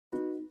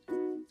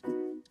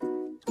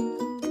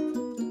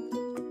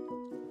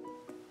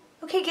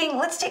Okay, gang,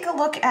 let's take a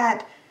look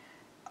at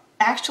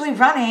actually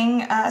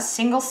running a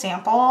single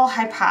sample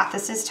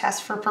hypothesis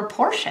test for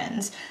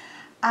proportions.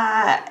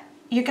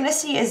 You're going to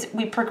see as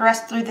we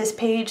progress through this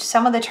page,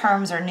 some of the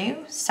terms are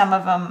new, some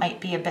of them might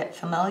be a bit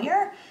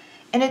familiar,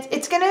 and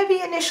it's going to be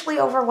initially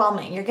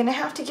overwhelming. You're going to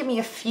have to give me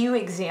a few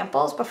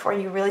examples before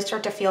you really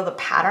start to feel the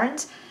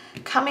patterns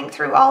coming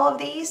through all of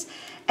these.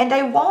 And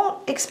I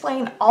won't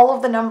explain all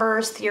of the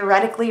numbers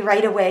theoretically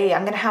right away.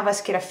 I'm going to have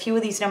us get a few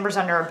of these numbers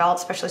under our belt,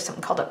 especially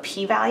something called a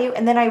p-value,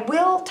 and then I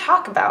will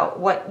talk about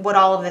what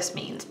all of this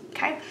means,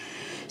 okay?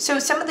 So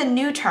some of the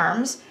new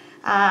terms,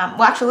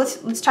 well actually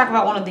let's talk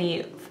about one of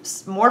the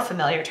more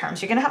familiar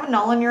terms. You're going to have a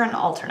null and you're an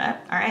alternate,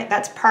 all right?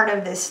 That's part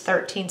of this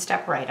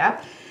 13-step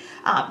write-up.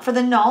 For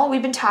the null,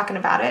 we've been talking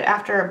about it.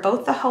 After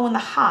both the ho and the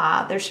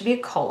ha, there should be a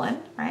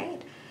colon,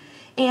 right?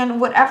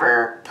 And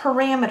whatever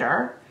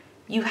parameter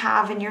you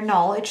have in your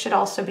null, it should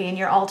also be in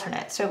your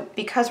alternate. So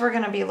because we're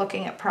going to be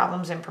looking at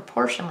problems in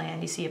proportion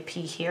land, you see a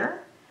p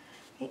here,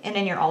 and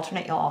in your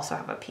alternate you'll also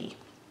have a p.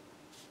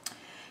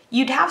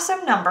 You'd have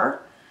some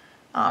number,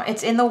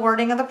 it's in the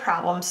wording of the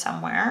problem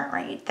somewhere,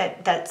 right?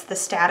 That's the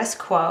status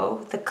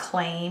quo, the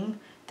claim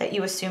that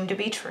you assume to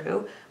be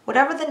true.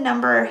 Whatever the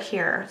number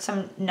here,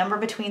 some number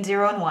between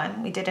 0 and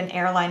 1, we did an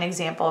airline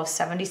example of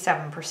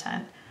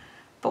 77%,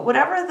 but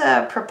whatever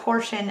the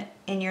proportion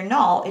in your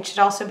null, it should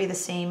also be the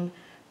same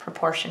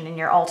proportion in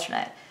your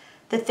alternate.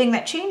 The thing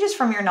that changes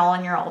from your null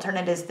and your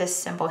alternate is this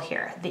symbol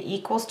here. The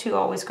equals to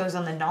always goes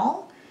on the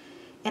null,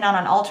 and on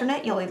an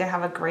alternate you'll either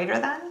have a greater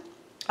than,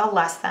 a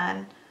less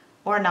than,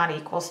 or not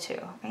equals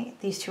to, right?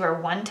 These two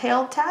are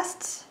one-tailed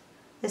tests.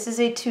 This is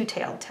a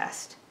two-tailed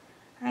test,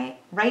 right?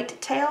 Right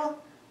tail,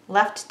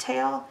 left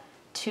tail,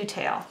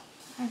 two-tail.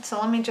 Right, so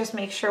let me just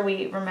make sure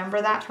we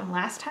remember that from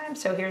last time.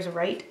 So here's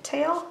right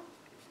tail.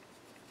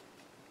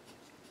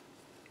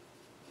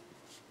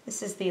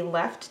 This is the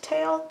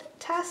left-tailed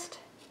test.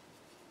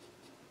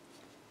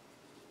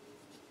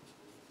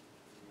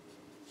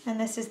 And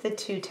this is the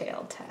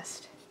two-tailed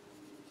test.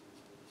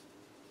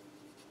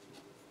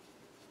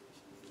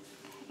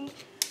 Okay,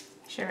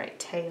 I should write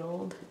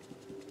tailed.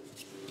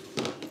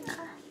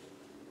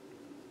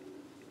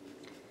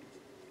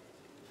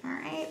 All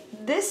right,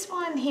 this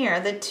one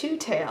here, the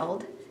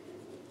two-tailed,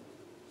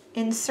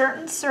 in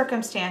certain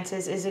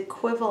circumstances is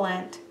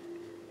equivalent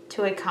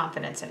to a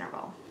confidence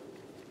interval.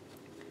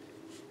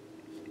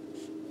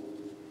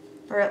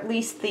 Or at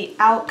least the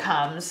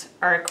outcomes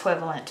are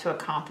equivalent to a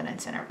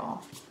confidence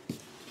interval.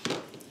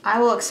 I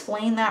will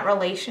explain that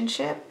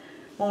relationship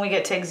when we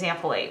get to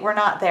example 8. We're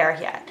not there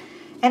yet.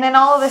 And in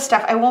all of this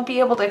stuff, I won't be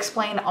able to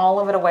explain all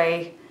of it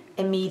away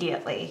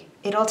immediately.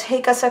 It'll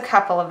take us a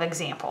couple of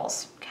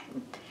examples. Okay.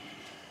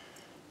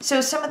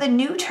 So some of the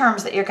new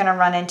terms that you're going to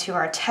run into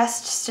are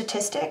test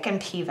statistic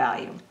and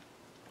p-value.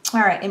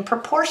 All right, in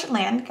proportion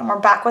land, and we're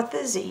back with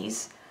the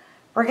z's,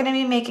 we're going to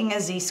be making a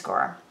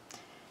z-score.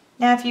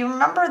 Now, if you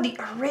remember the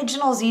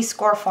original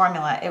z-score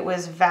formula, it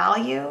was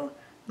value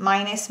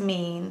minus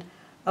mean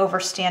over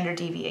standard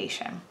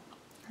deviation.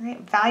 All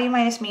right, value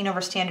minus mean over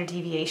standard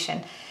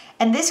deviation.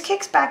 And this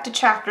kicks back to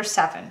chapter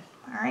 7.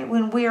 All right,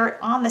 when we're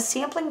on the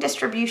sampling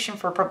distribution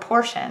for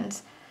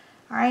proportions,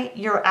 all right,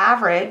 your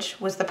average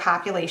was the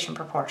population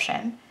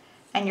proportion,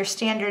 and your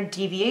standard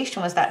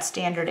deviation was that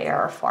standard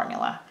error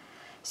formula.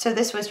 So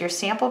this was your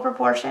sample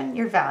proportion,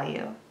 your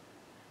value,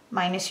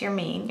 minus your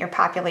mean, your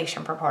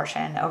population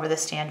proportion, over the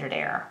standard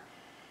error.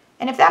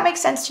 And if that makes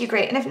sense to you,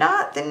 great. And if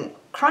not, then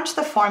crunch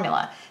the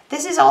formula.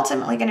 This is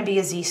ultimately going to be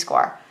a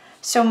z-score.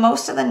 So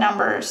most of the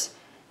numbers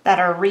that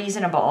are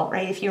reasonable,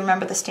 right, if you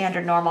remember the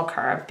standard normal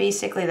curve,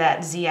 basically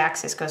that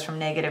z-axis goes from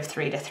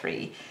 -3 to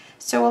 3.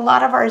 So a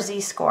lot of our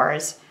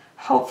z-scores,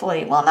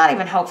 hopefully, well, not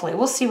even hopefully,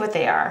 we'll see what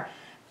they are.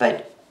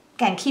 But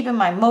again, keep in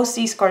mind, most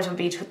z-scores would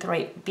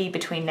be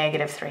between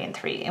 -3 and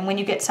 3. And when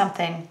you get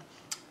something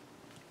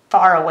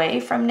far away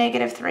from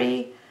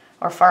 -3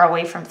 or far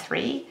away from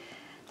 3,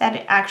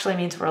 that actually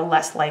means we're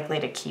less likely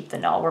to keep the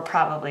null. We're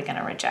probably going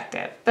to reject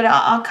it. But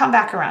I'll come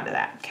back around to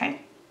that,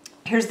 okay?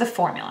 Here's the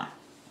formula.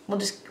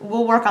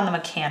 We'll work on the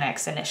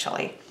mechanics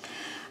initially.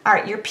 All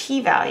right, your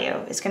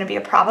p-value is going to be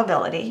a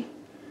probability.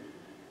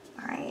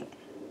 All right,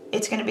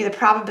 it's going to be the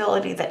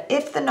probability that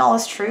if the null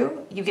is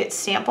true, you get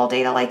sample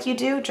data like you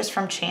do just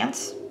from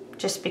chance,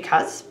 just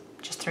because,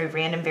 just through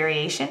random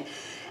variation.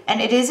 And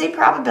it is a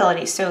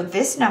probability, so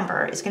this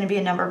number is going to be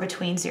a number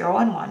between 0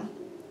 and 1.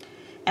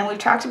 And we've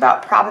talked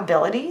about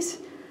probabilities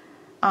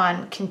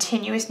on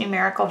continuous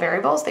numerical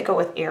variables. They go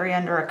with area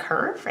under a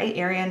curve, right?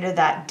 Area under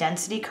that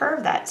density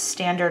curve, that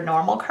standard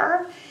normal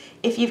curve.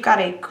 If you've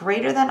got a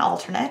greater than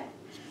alternate,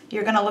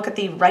 you're going to look at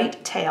the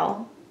right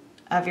tail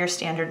of your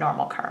standard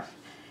normal curve.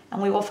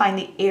 And we will find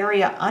the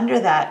area under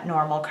that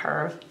normal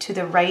curve to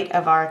the right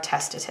of our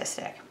test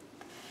statistic.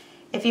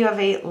 If you have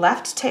a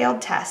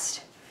left-tailed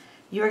test,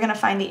 you are going to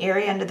find the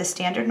area under the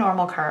standard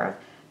normal curve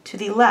to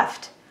the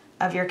left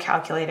of your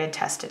calculated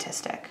test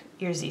statistic,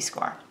 your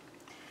z-score.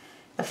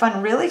 The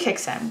fun really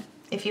kicks in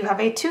if you have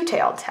a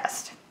two-tailed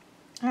test.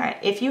 All right,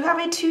 if you have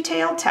a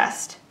two-tailed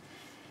test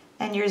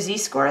and your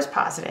z-score is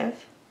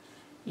positive,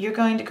 you're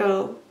going to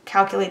go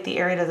calculate the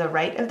area to the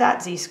right of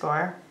that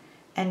z-score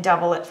and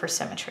double it for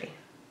symmetry.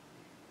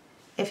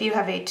 If you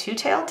have a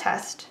two-tailed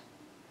test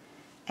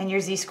and your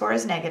z-score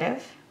is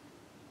negative,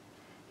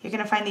 you're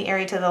going to find the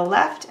area to the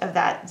left of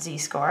that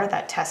z-score,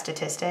 that test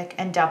statistic,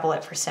 and double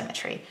it for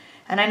symmetry.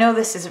 And I know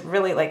this is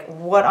really like,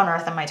 what on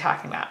earth am I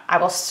talking about? I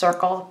will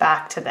circle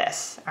back to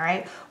this, all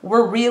right?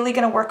 We're really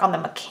going to work on the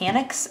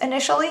mechanics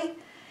initially,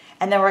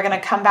 and then we're going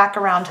to come back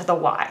around to the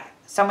why.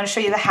 So I'm going to show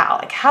you the how.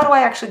 Like, how do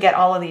I actually get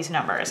all of these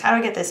numbers? How do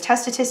I get this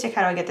test statistic?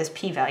 How do I get this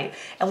p-value?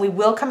 And we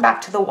will come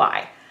back to the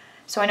why.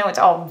 So I know it's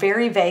all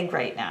very vague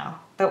right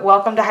now, but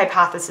welcome to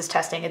hypothesis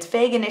testing. It's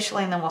vague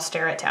initially, and then we'll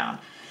stare it down.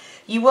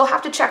 You will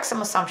have to check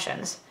some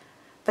assumptions,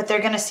 but they're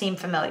going to seem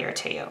familiar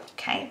to you,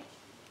 okay?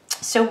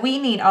 So we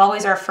need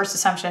always our first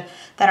assumption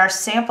that our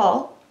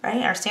sample,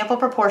 right, our sample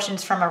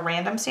proportions from a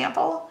random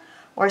sample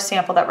or a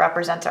sample that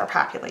represents our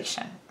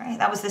population, right?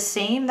 That was the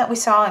same that we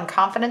saw in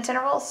confidence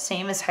intervals,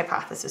 same as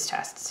hypothesis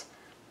tests,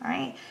 all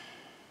right?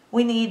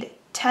 We need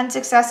 10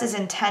 successes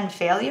and 10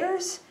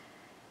 failures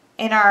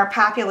in our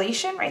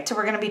population, right? So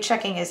we're going to be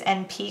checking, is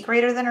NP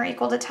greater than or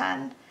equal to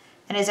 10?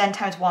 And is N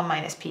times 1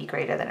 minus P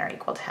greater than or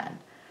equal to 10,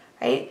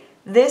 right?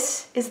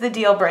 This is the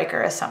deal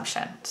breaker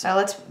assumption. So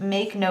let's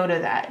make note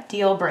of that,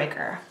 deal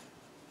breaker.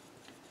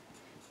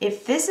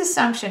 If this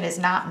assumption is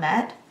not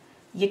met,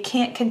 you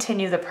can't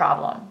continue the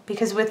problem,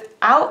 because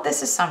without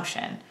this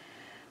assumption,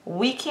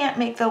 we can't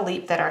make the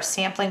leap that our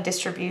sampling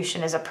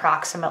distribution is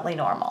approximately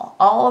normal.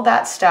 All of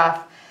that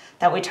stuff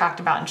that we talked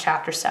about in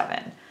chapter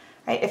 7.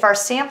 Right? If our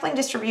sampling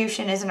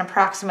distribution isn't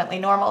approximately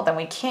normal, then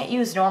we can't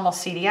use normal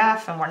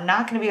CDF, and we're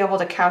not going to be able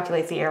to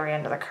calculate the area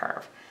under the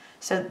curve.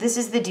 So this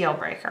is the deal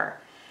breaker.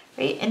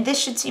 Right? And this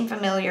should seem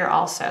familiar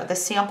also. The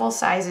sample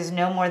size is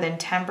no more than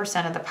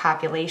 10% of the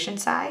population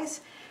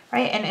size.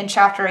 Right? And in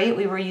chapter 8,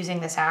 we were using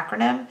this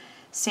acronym,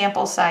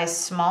 sample size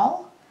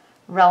small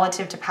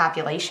relative to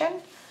population.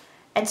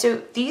 And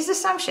so these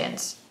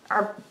assumptions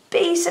are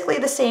basically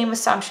the same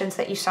assumptions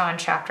that you saw in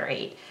chapter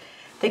 8.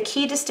 The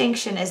key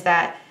distinction is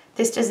that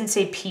this doesn't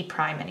say P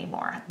prime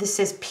anymore. This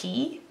says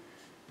P,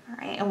 all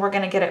right? And we're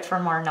going to get it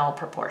from our null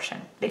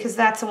proportion because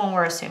that's the one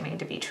we're assuming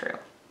to be true,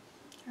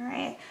 all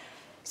right?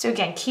 So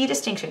again, key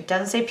distinction,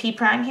 doesn't say P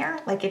prime here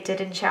like it did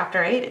in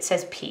chapter 8, it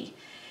says P.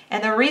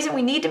 And the reason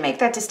we need to make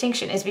that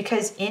distinction is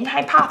because in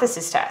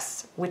hypothesis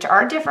tests, which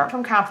are different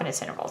from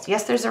confidence intervals,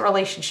 yes, there's a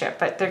relationship,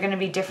 but they're going to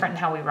be different in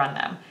how we run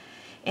them.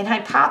 In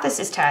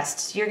hypothesis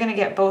tests, you're going to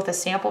get both a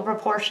sample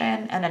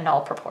proportion and a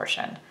null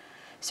proportion.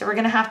 So we're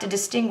going to have to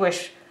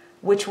distinguish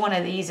which one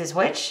of these is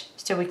which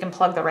so we can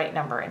plug the right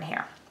number in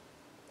here.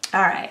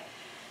 All right.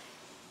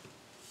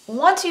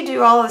 Once you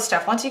do all of this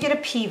stuff, once you get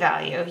a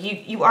p-value,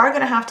 you are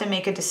going to have to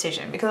make a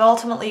decision because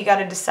ultimately you got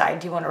to decide,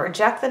 do you want to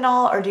reject the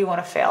null or do you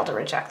want to fail to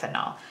reject the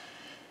null?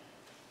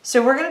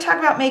 So we're going to talk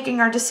about making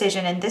our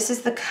decision, and this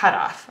is the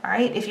cutoff, all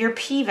right? If your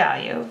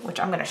p-value, which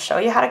I'm going to show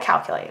you how to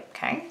calculate,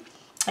 okay?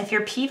 If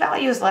your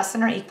p-value is less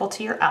than or equal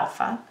to your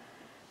alpha,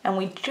 and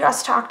we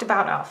just talked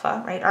about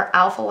alpha, right? Our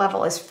alpha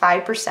level is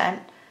 5%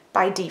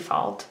 by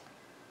default,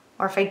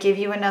 or if I give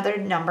you another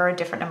number, a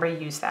different number,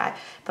 use that.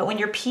 But when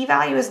your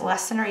p-value is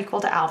less than or equal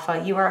to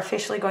alpha, you are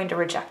officially going to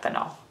reject the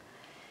null.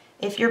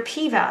 If your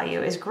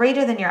p-value is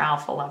greater than your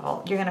alpha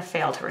level, you're going to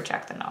fail to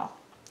reject the null.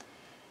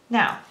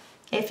 Now,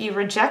 if you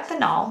reject the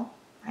null,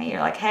 right,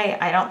 you're like, hey,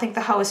 I don't think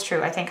the HO is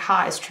true, I think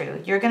HA is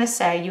true, you're going to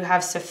say you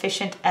have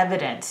sufficient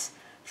evidence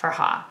for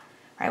HA.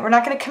 Right? We're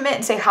not going to commit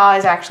and say HA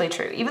is actually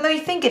true. Even though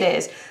you think it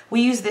is, we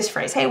use this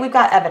phrase, hey, we've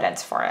got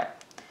evidence for it.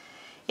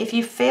 If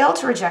you fail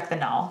to reject the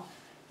null,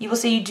 you will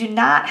say you do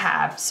not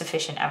have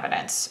sufficient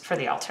evidence for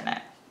the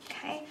alternate.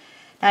 Okay?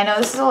 Now I know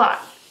this is a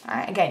lot. All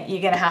right? Again,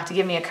 you're going to have to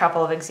give me a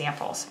couple of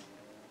examples.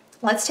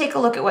 Let's take a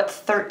look at what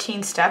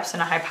 13 steps in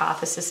a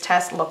hypothesis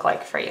test look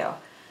like for you.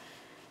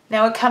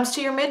 Now it comes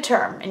to your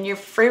midterm and your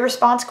free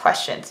response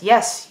questions.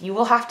 Yes, you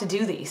will have to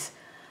do these.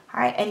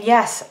 All right? And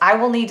yes, I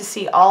will need to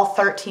see all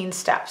 13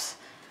 steps.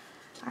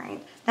 All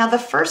right? Now the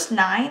first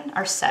 9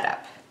 are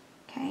setup.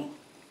 Okay?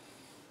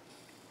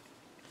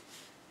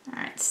 All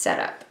right,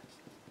 setup.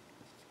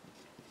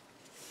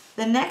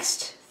 The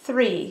next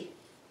 3,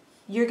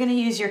 you're going to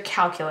use your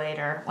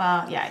calculator.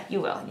 Well, yeah, you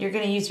will. You're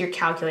going to use your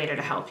calculator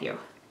to help you.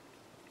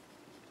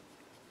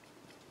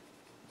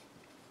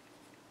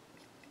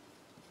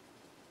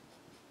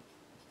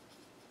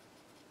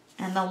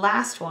 And the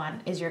last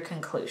one is your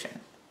conclusion.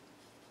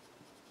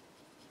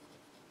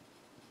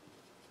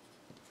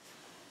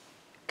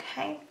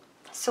 Okay,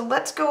 so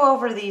let's go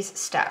over these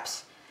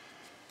steps.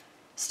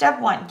 Step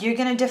 1, you're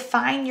going to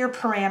define your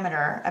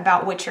parameter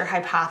about which your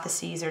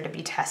hypotheses are to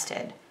be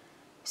tested.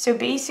 So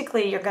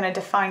basically, you're going to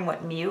define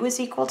what mu is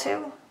equal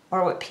to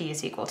or what p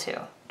is equal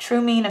to.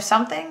 True mean of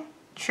something,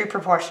 true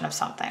proportion of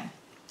something.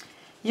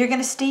 You're going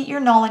to state your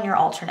null and your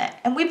alternate.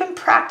 And we've been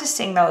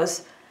practicing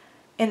those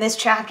in this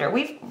chapter.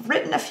 We've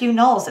written a few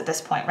nulls at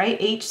this point, right?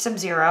 H sub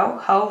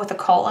 0, HO with a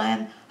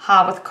colon,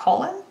 HA with a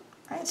colon,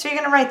 right? So you're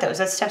going to write those.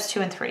 That's steps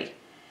 2 and 3.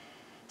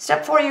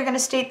 Step 4, you're going to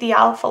state the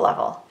alpha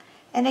level.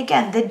 And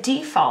again, the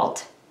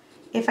default,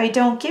 if I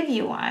don't give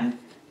you one,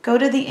 go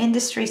to the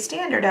industry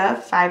standard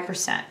of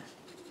 5%.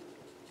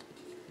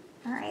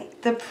 All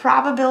right, the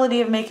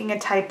probability of making a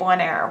type 1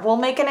 error. We'll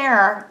make an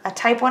error, a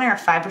type 1 error,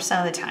 5%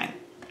 of the time.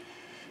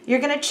 You're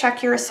going to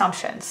check your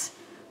assumptions.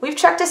 We've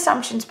checked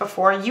assumptions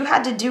before. You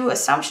had to do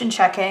assumption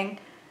checking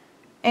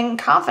in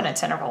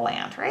confidence interval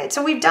land, right?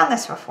 So we've done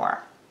this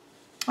before.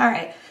 All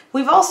right,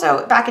 we've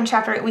also, back in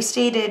chapter 8, we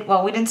stated,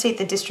 well, we didn't state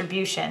the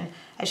distribution.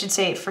 I should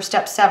say for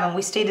step 7,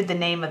 we stated the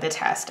name of the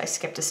test. I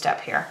skipped a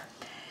step here.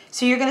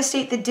 So you're going to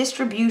state the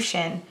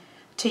distribution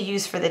to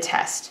use for the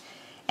test.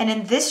 And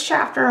in this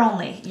chapter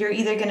only, you're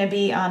either going to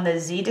be on the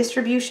z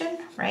distribution,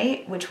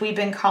 right, which we've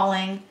been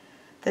calling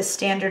the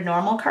standard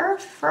normal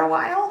curve for a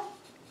while.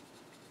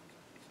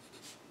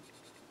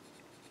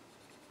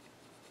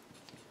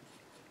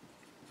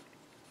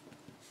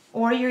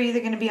 Or you're either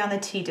going to be on the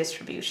t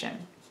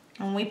distribution.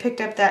 And we picked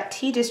up that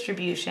t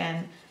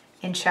distribution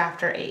in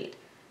chapter 8,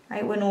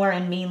 right, when we're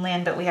in mean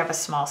land, but we have a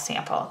small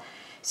sample.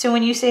 So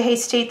when you say, hey,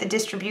 state the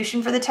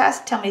distribution for the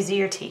test, tell me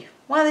z or t.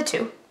 One of the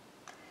two.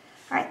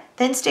 All right,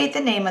 then state the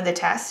name of the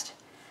test.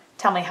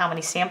 Tell me how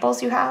many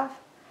samples you have.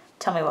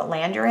 Tell me what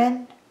land you're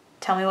in.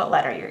 Tell me what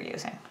letter you're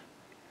using.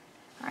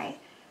 All right.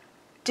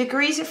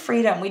 Degrees of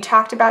freedom. We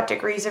talked about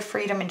degrees of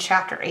freedom in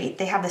chapter 8.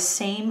 They have the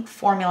same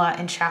formula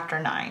in chapter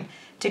 9.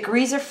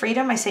 Degrees of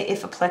freedom, I say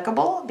if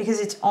applicable,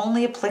 because it's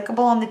only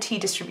applicable on the t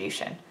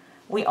distribution.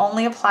 We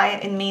only apply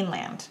it in mean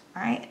land.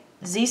 All right.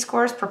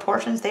 Z-scores,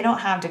 proportions, they don't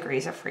have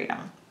degrees of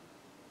freedom.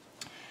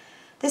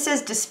 This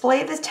is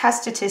display the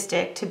test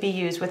statistic to be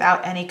used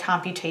without any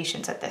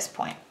computations at this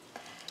point.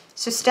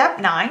 So step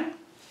 9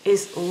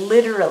 is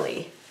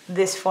literally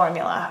this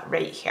formula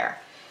right here.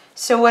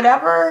 So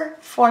whatever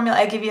formula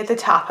I give you at the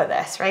top of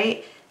this,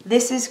 right?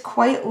 This is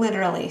quite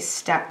literally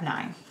step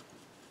 9.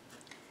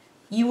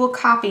 You will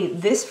copy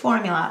this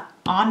formula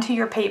onto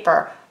your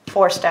paper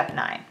for step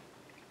 9.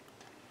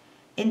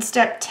 In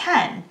step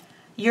 10,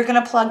 you're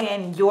going to plug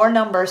in your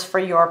numbers for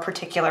your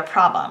particular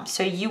problem.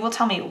 So you will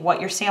tell me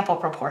what your sample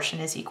proportion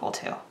is equal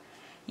to.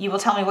 You will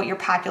tell me what your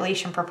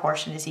population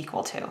proportion is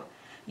equal to.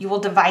 You will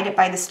divide it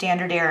by the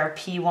standard error,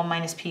 P1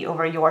 minus P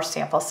over your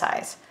sample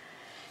size.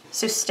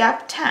 So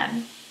step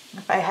 10,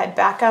 if I head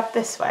back up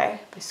this way,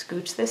 if I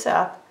scooch this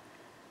up,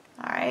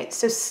 all right,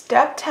 so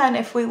step 10,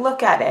 if we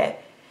look at it,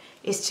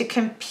 is to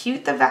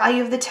compute the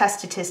value of the test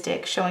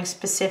statistic showing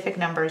specific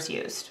numbers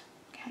used.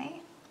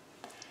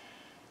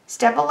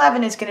 Step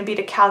 11 is going to be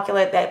to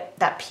calculate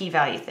that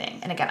p-value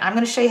thing. And again, I'm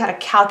going to show you how to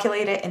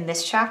calculate it in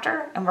this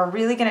chapter, and we're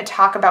really going to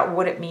talk about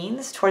what it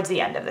means towards the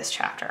end of this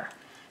chapter.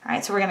 All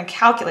right, so we're going to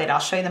calculate. I'll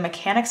show you the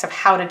mechanics of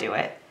how to do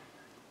it.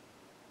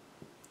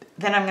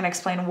 Then I'm going to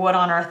explain what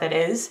on earth it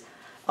is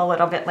a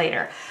little bit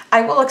later.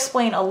 I will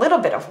explain a little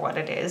bit of what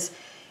it is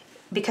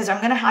because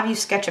I'm going to have you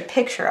sketch a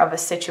picture of a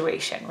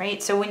situation,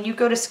 right? So when you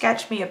go to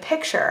sketch me a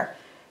picture,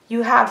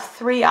 you have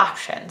 3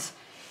 options.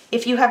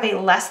 If you have a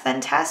less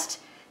than test,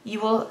 you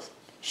will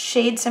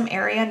shade some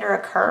area under a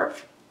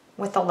curve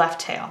with the left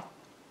tail,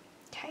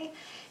 okay?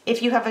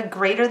 If you have a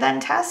greater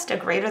than test, a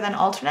greater than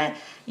alternate,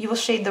 you will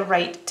shade the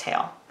right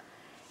tail.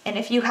 And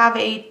if you have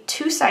a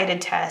 2-sided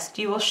test,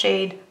 you will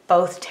shade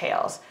both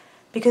tails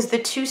because the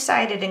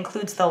 2-sided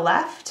includes the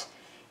left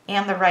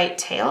and the right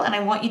tail. And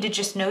I want you to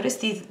just notice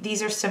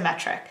these are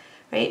symmetric,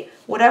 right?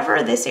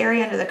 Whatever this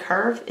area under the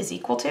curve is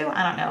equal to,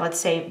 I don't know, let's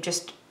say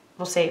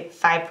we'll say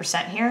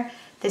 5% here.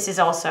 This is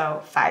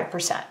also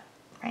 5%.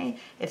 Right?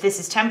 If this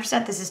is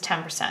 10%, this is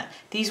 10%.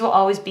 These will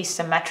always be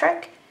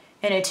symmetric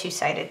in a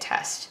 2-sided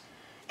test.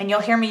 And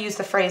you'll hear me use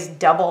the phrase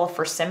double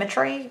for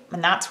symmetry,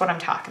 and that's what I'm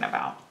talking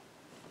about.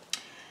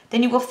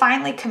 Then you will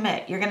finally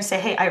commit. You're going to say,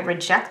 hey, I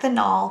reject the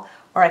null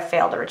or I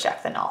fail to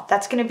reject the null.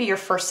 That's going to be your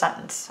first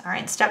sentence. All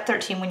right, in step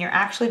 13, when you're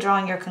actually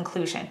drawing your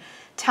conclusion,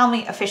 tell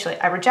me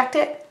officially, I reject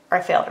it or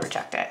I fail to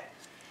reject it.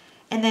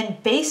 And then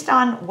based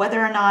on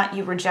whether or not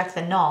you reject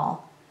the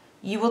null,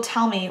 you will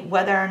tell me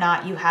whether or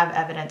not you have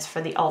evidence for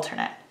the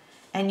alternate,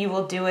 and you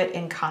will do it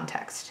in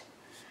context.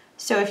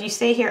 So if you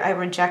say here, I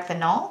reject the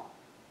null,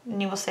 then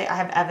you will say, I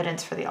have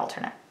evidence for the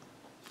alternate.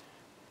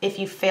 If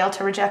you fail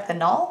to reject the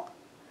null,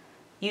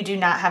 you do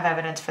not have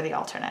evidence for the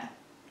alternate.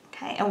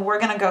 Okay, and we're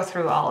going to go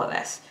through all of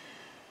this.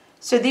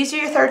 So these are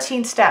your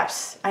 13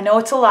 steps. I know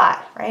it's a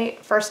lot,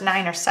 right? First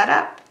 9 are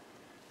setup,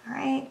 all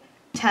right?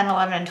 10,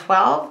 11, and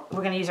 12,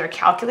 we're going to use our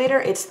calculator.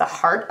 It's the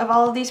heart of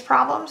all of these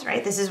problems,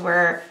 right? This is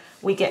where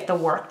we get the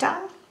work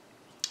done.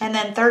 And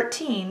then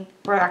 13,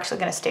 we're actually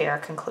going to state our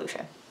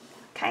conclusion,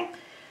 okay?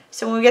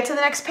 So when we get to the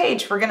next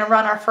page, we're going to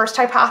run our first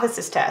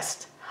hypothesis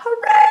test.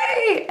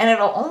 Hooray! And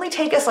it'll only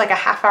take us like a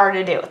half hour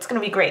to do. It's going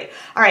to be great.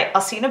 All right,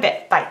 I'll see you in a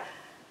bit. Bye.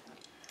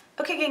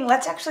 Okay, gang,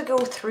 let's actually go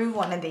through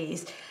one of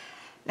these.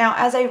 Now,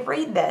 as I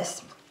read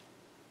this,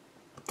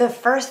 the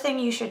first thing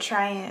you should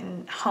try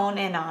and hone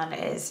in on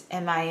is,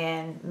 am I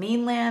in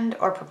mean land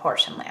or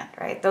proportion land,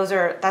 right?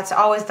 That's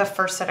always the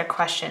first set of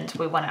questions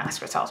we want to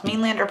ask ourselves.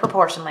 Mean land or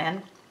proportion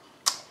land?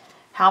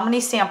 How many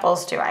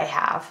samples do I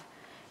have?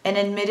 And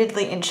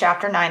admittedly, in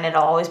chapter 9,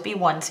 it'll always be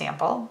 1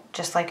 sample.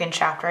 Just like in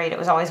chapter 8, it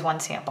was always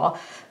 1 sample.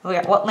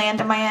 What land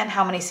am I in?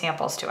 How many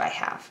samples do I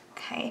have?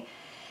 Okay.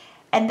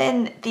 And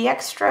then the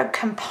extra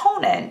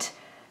component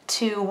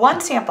to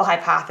one sample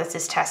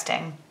hypothesis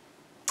testing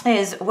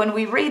is when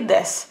we read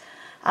this,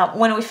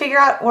 when we figure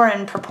out we're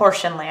in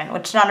proportion land,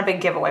 which is not a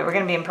big giveaway, we're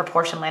going to be in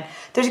proportion land,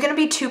 there's going to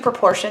be two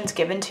proportions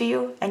given to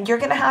you, and you're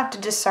going to have to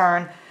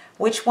discern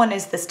which one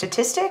is the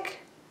statistic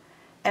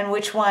and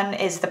which one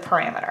is the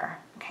parameter.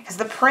 Okay, because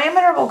the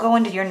parameter will go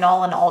into your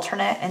null and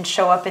alternate and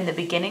show up in the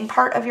beginning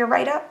part of your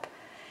write-up,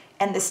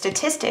 and the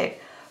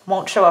statistic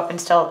won't show up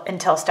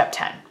until step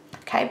 10.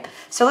 Okay,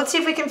 so let's see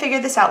if we can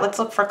figure this out. Let's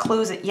look for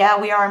clues. Yeah,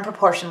 we are in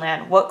proportion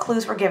land. What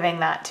clues were giving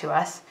that to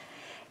us?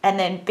 And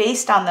then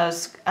based on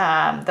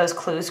those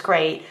clues,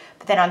 great.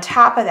 But then on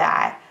top of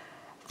that,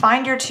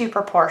 find your two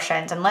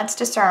proportions and let's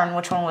discern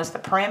which one was the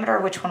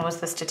parameter, which one was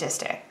the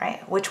statistic,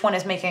 right? Which one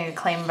is making a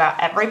claim about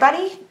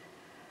everybody?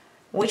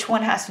 Which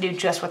one has to do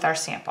just with our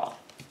sample?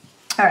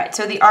 All right,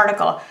 so the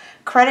article,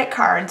 Credit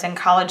Cards and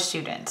College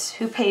Students,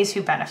 Who Pays,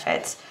 Who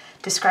Benefits,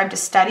 described a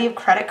study of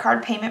credit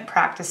card payment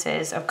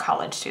practices of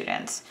college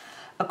students.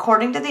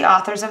 According to the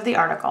authors of the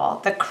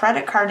article, the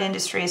credit card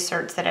industry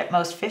asserts that at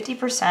most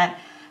 50%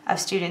 of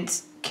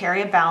students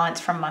carry a balance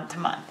from month to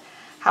month.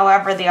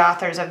 However, the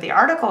authors of the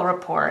article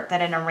report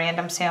that in a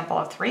random sample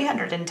of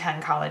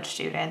 310 college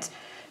students,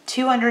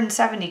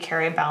 270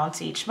 carry a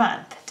balance each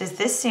month. Does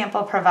this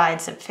sample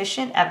provide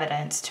sufficient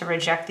evidence to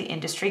reject the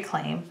industry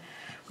claim?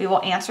 We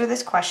will answer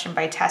this question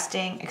by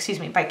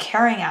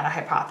carrying out a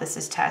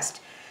hypothesis test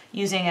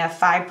using a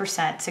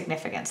 5%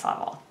 significance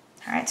level.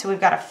 All right, so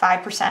we've got a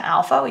 5%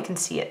 alpha, we can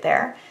see it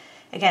there.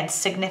 Again,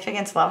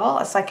 significance level,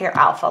 it's like your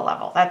alpha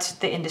level. That's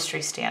the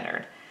industry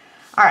standard.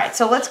 All right,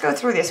 so let's go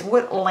through this.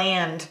 What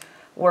land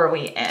were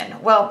we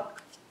in? Well,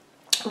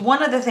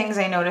 one of the things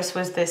I noticed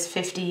was this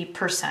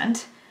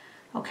 50%.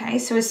 Okay,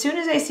 so as soon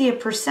as I see a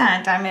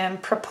percent, I'm in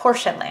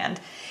proportion land.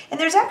 And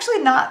there's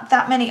actually not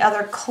that many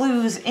other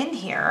clues in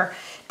here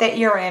that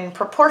you're in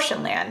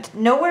proportion land.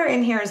 Nowhere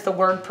in here is the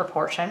word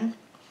proportion.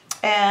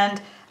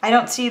 And I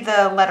don't see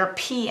the letter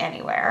P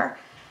anywhere.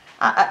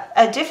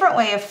 A different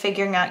way of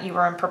figuring out you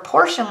were in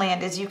proportion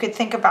land is you could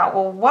think about,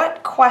 well,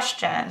 what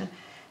question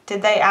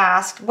did they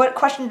ask? What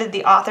question did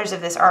the authors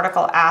of this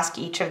article ask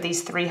each of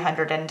these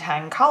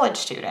 310 college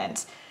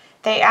students?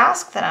 They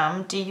asked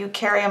them, do you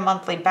carry a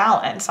monthly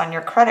balance on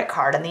your credit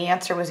card? And the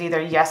answer was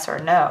either yes or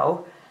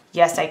no.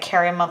 Yes, I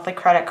carry a monthly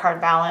credit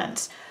card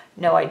balance.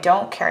 No, I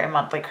don't carry a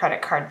monthly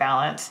credit card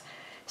balance.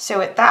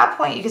 So at that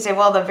point, you could say,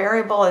 well, the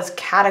variable is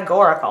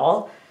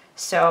categorical,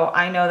 so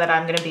I know that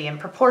I'm going to be in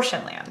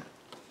proportion land.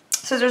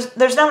 So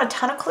there's not a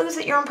ton of clues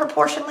that you're in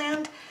proportion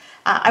land.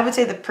 I would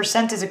say the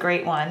percent is a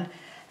great one.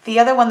 The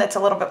other one that's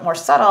a little bit more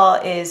subtle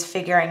is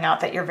figuring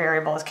out that your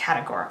variable is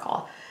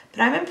categorical.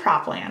 But I'm in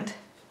prop land,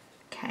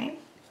 okay?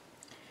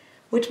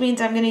 Which means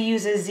I'm going to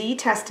use a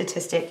z-test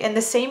statistic. In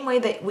the same way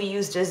that we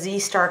used a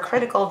z-star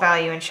critical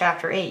value in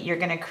chapter 8, you're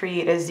going to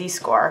create a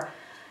z-score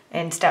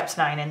in steps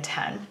 9 and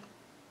 10.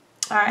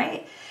 All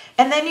right,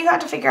 and then you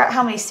have to figure out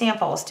how many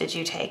samples did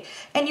you take.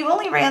 And you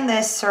only ran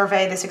this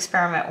survey, this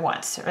experiment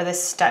once, or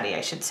this study,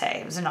 I should say.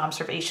 It was an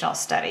observational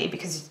study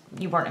because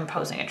you weren't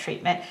imposing a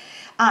treatment.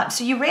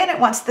 So you ran it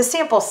once. The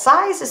sample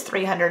size is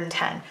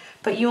 310,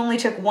 but you only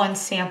took one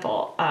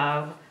sample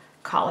of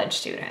college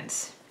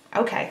students.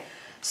 Okay,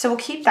 so we'll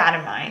keep that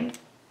in mind.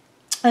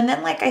 And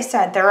then, like I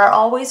said, there are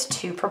always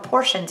two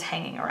proportions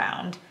hanging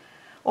around.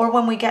 Or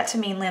when we get to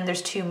mean land,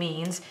 there's two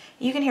means.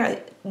 You can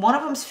hear one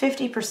of them's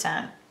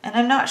 50%. And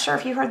I'm not sure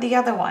if you heard the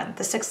other one.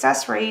 The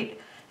success rate,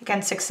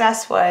 again,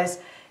 success was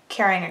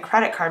carrying a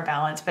credit card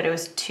balance, but it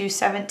was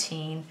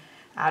 217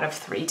 out of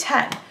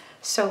 310.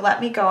 So let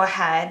me go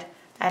ahead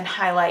and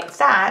highlight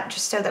that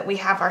just so that we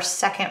have our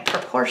second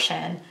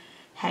proportion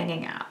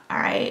hanging out, all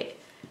right?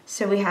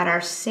 So we had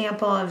our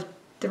sample of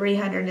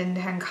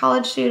 310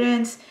 college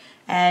students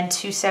and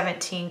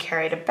 217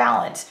 carried a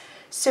balance.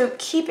 So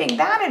keeping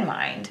that in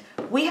mind,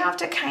 we have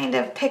to kind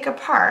of pick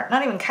apart,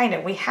 not even kind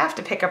of, we have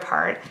to pick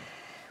apart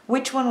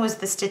which one was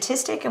the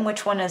statistic and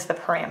which one is the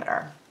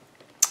parameter.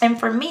 And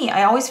for me,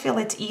 I always feel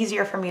it's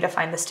easier for me to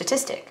find the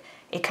statistic.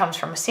 It comes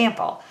from a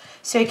sample.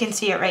 So you can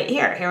see it right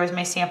here. Here was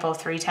my sample of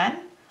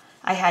 310.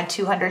 I had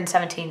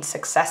 217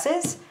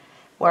 successes,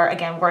 where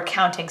again, we're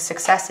counting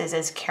successes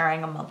as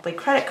carrying a monthly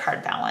credit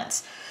card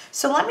balance.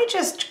 So let me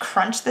just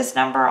crunch this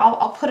number.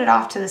 I'll put it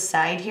off to the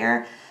side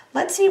here.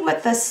 Let's see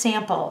what the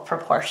sample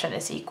proportion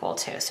is equal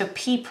to. So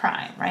P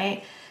prime,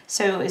 right?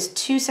 So is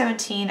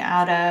 217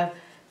 out of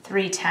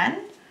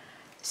 310.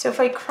 So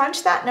if I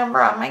crunch that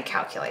number on my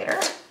calculator,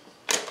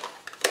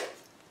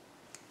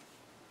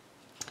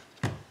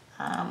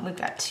 we've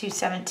got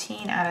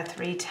 217 out of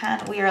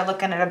 310. We are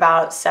looking at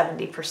about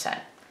 70%.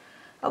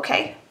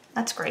 Okay,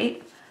 that's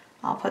great.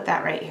 I'll put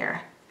that right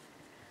here.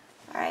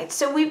 All right,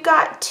 so we've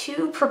got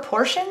two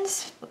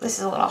proportions. This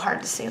is a little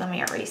hard to see. Let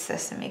me erase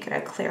this and make it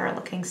a clearer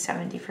looking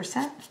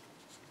 70%.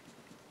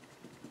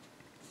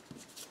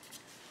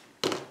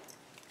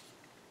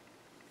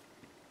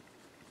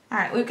 All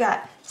right, we've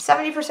got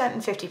 70%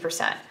 and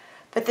 50%.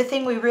 But the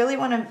thing we really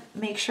want to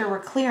make sure we're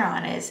clear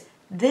on is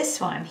this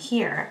one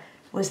here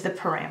was the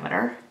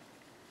parameter,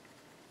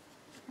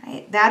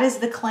 right? That is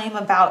the claim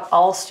about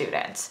all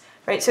students,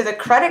 right? So the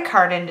credit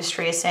card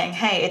industry is saying,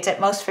 hey, it's at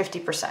most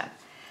 50%.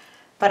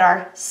 But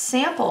our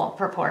sample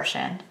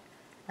proportion,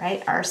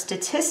 right, our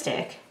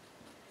statistic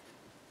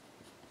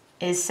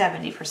is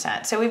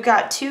 70%. So we've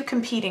got two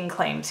competing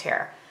claims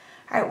here.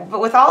 All right,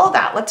 but with all of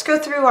that, let's go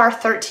through our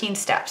 13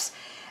 steps.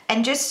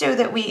 And just so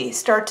that we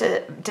start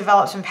to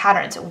develop some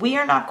patterns, we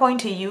are not going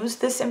to use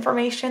this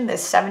information,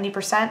 this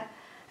 70%,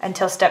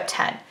 until step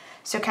 10.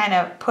 So kind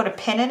of put a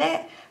pin in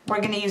it. We're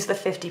going to use the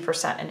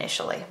 50%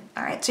 initially.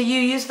 All right, so you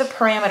use the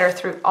parameter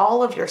through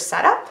all of your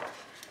setup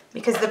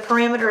because the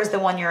parameter is the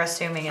one you're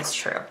assuming is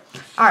true.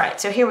 All right,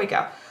 so here we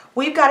go.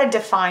 We've got to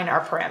define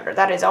our parameter.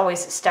 That is always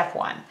step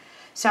one.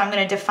 So I'm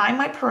going to define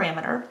my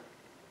parameter.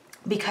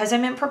 Because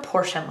I'm in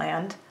proportion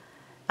land,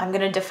 I'm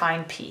going to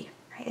define P.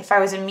 Right? If I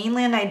was in mean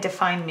land, I'd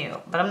define mu,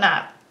 but I'm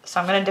not. So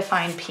I'm going to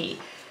define P.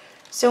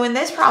 So in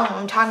this problem,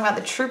 I'm talking about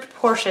the true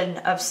proportion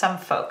of some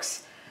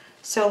folks.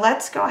 So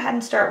let's go ahead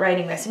and start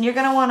writing this. And you're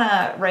going to want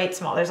to write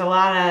small. There's a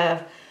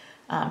lot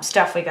of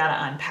stuff we got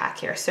to unpack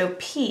here. So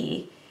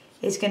P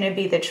is going to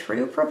be the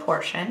true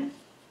proportion.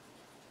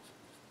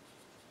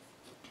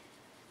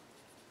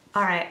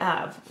 All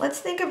right, let's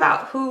think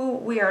about who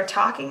we are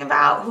talking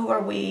about. Who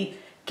are we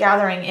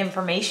gathering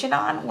information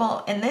on?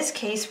 Well, in this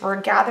case,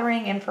 we're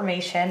gathering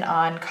information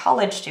on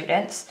college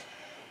students.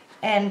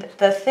 And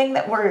the thing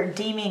that we're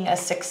deeming a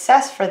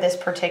success for this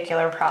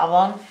particular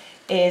problem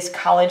is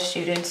college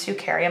students who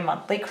carry a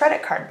monthly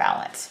credit card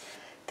balance.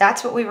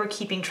 That's what we were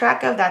keeping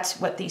track of. That's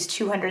what these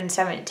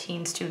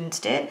 217 students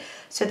did.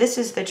 So this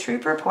is the true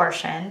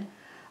proportion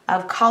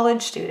of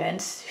college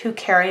students who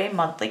carry a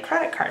monthly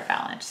credit card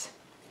balance.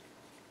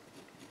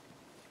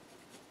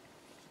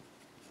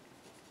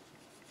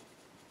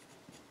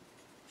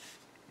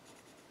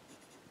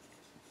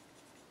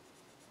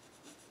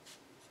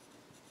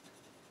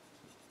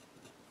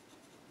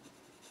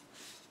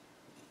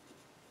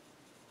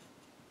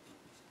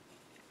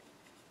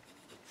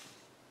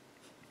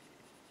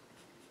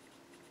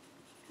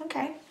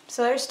 Okay,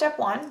 so there's step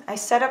one. I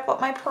set up what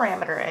my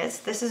parameter is.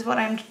 These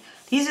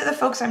are the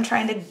folks I'm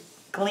trying to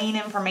glean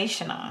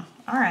information on.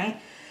 All right,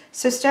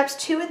 so steps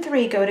 2 and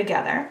 3 go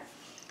together.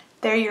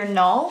 They're your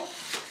null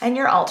and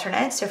your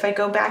alternate. So if I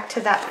go back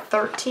to that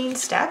 13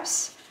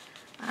 steps,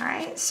 all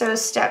right, so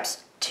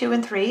steps 2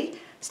 and 3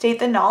 state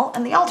the null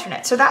and the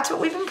alternate. So that's what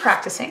we've been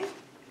practicing.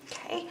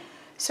 Okay,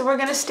 so we're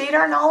gonna state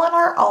our null and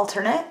our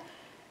alternate.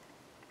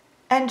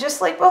 And just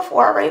like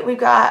before, right, we've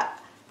got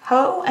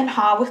ho and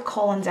ha with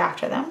colons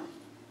after them.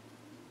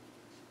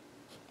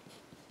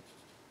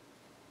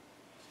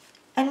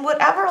 And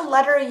whatever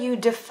letter you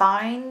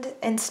defined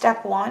in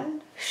step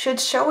 1 should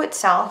show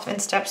itself in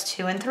steps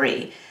 2 and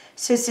 3.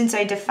 So since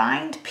I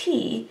defined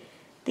P,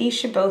 these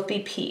should both be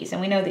P's. And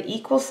we know the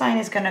equal sign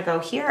is going to go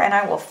here, and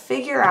I will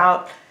figure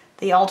out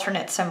the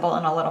alternate symbol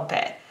in a little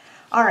bit.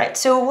 All right,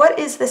 so what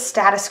is the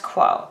status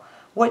quo?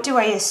 What do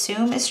I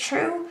assume is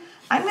true?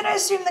 I'm going to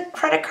assume the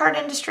credit card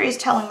industry is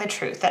telling the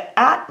truth, that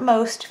at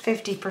most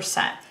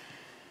 50%.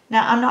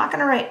 Now, I'm not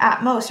going to write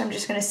at most, I'm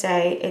just going to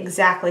say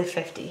exactly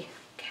 50.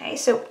 Okay,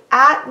 so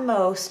at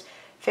most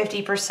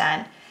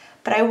 50%,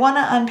 but I want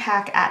to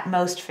unpack at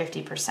most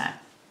 50%.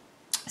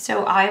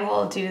 So I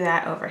will do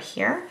that over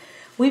here.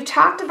 We've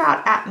talked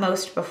about at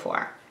most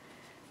before,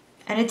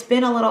 and it's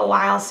been a little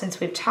while since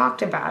we've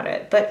talked about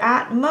it, but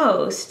at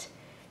most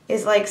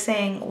is like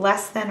saying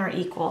less than or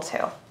equal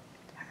to. All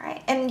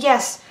right, and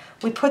yes,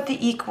 we put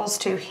the equals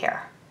to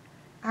here,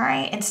 all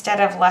right, instead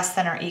of less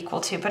than or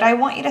equal to. But I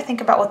want you to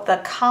think about what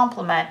the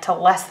complement to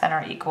less than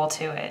or equal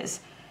to is,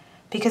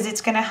 because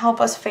it's going to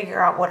help us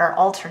figure out what our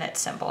alternate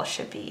symbol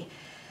should be.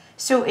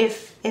 So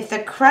if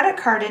the credit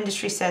card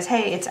industry says,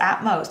 hey, it's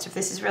at most, if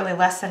this is really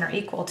less than or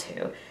equal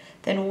to,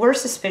 then we're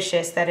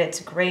suspicious that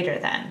it's greater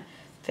than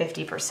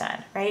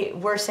 50%, right?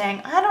 We're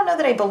saying, I don't know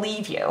that I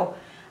believe you.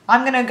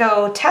 I'm going to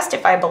go test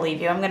if I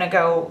believe you. I'm going to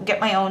go get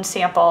my own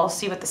sample,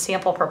 see what the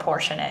sample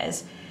proportion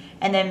is,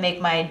 and then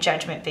make my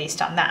judgment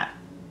based on that.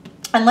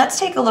 And let's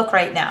take a look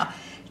right now,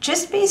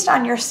 just based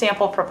on your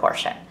sample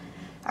proportion.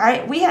 All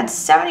right, we had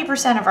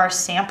 70% of our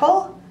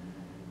sample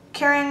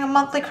carrying a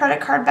monthly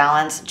credit card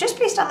balance. Just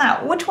based on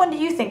that, which one do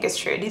you think is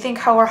true? Do you think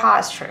ho or ha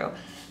is true?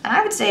 And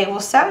I would say, well,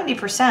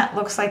 70%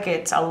 looks like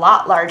it's a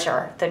lot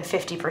larger than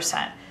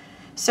 50%.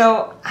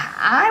 So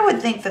I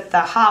would think that the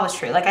ha was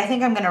true. Like, I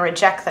think I'm going to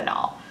reject the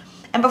null.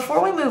 And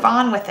before we move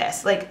on with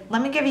this, like,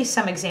 let me give you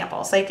some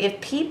examples. Like, if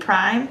P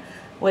prime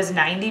was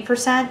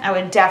 90%, I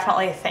would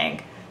definitely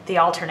think the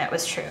alternate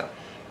was true,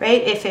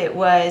 right? If it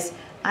was,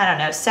 I don't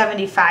know,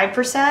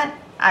 75%,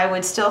 I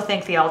would still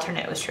think the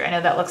alternate was true. I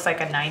know that looks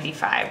like a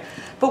 95,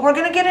 but we're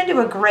gonna get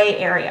into a gray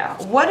area.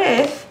 What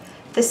if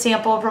the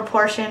sample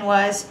proportion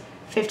was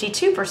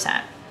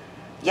 52%?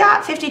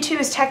 Yeah, 52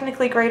 is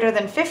technically greater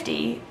than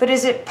 50, but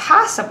is it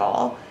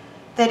possible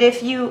that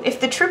if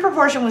the true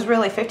proportion was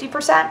really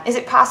 50%, is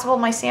it possible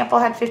my sample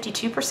had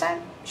 52%?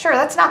 Sure,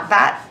 that's not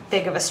that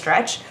big of a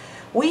stretch.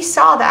 We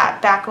saw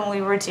that back when we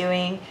were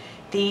doing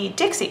the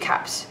Dixie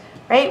cups,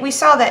 right? We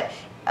saw that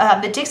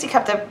the Dixie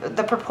cup,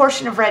 the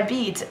proportion of red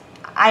beads,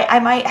 I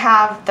might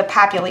have the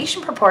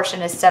population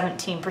proportion as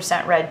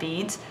 17% red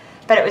beads,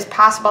 but it was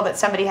possible that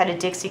somebody had a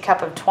Dixie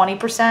cup of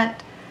 20%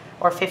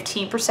 or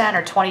 15%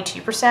 or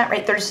 22%,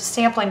 right? There's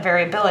sampling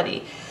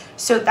variability.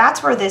 So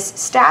that's where this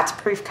stats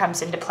proof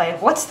comes into play.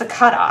 What's the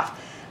cutoff?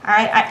 All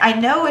right, I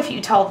know if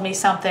you told me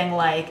something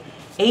like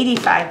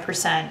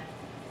 85%,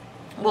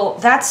 well,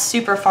 that's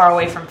super far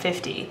away from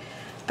 50,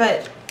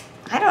 but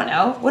I don't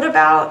know, what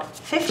about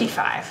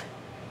 55?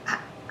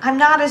 I'm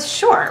not as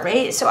sure,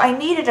 right? So I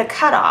needed a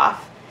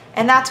cutoff,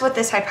 and that's what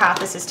this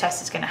hypothesis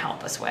test is going to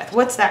help us with.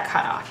 What's that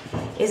cutoff?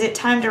 Is it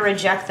time to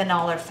reject the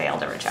null or fail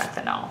to reject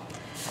the null?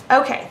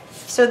 Okay,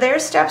 so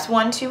there's steps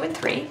 1, 2, and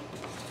 3.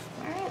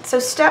 All right, so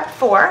step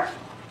 4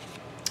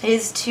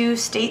 is to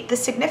state the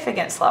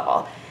significance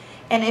level.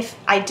 And if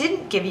I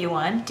didn't give you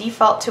one,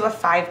 default to a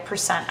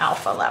 5%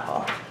 alpha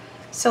level.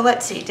 So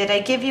let's see, did I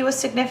give you a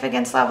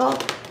significance level?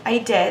 I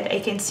did.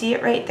 I can see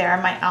it right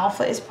there. My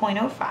alpha is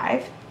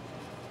 0.05.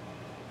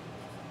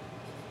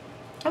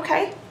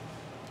 Okay,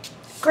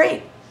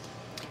 great.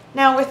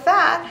 Now with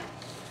that,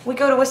 we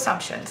go to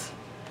assumptions.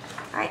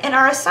 All right, and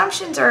our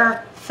assumptions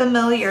are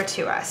familiar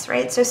to us,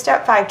 right? So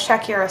step 5,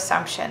 check your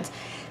assumptions.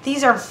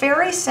 These are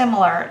very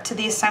similar to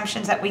the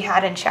assumptions that we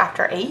had in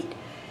chapter 8,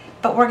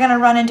 but we're gonna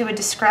run into a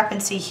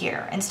discrepancy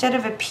here. Instead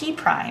of a P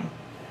prime,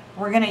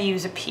 we're gonna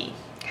use a P.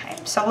 Okay,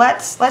 so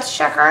let's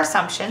check our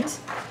assumptions.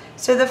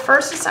 So the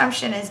first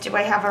assumption is, do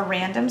I have a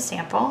random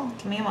sample?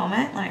 Give me a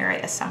moment, let me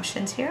write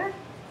assumptions here.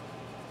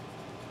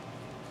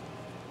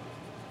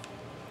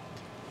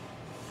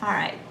 All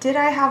right, did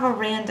I have a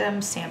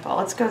random sample?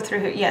 Let's go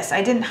through here. Yes,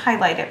 I didn't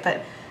highlight it,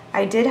 but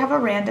I did have a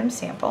random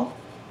sample.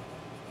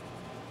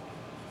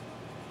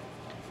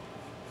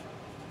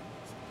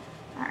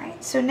 All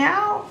right, so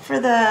now for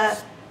the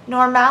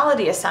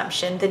normality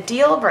assumption, the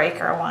deal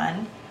breaker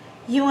one,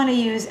 you want to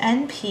use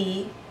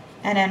NP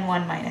and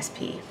N1 minus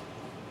P.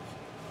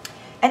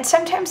 And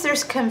sometimes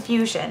there's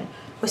confusion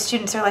with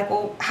students. They're like,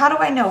 well, how do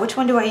I know? Which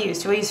one do I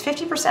use? Do I use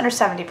 50% or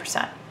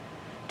 70%?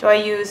 Do I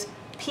use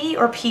P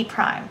or P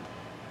prime?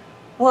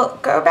 Well,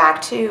 go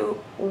back to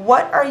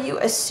what are you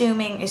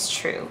assuming is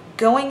true?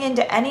 Going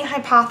into any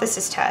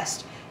hypothesis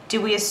test,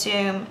 do we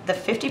assume the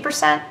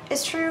 50%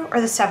 is true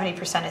or the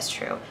 70% is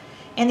true?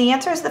 And the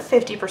answer is the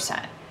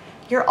 50%.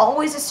 You're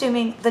always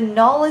assuming the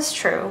null is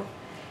true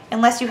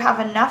unless you have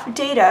enough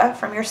data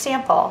from your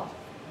sample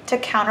to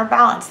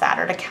counterbalance that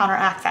or to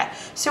counteract that.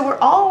 So we're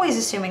always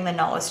assuming the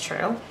null is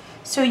true.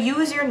 So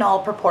use your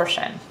null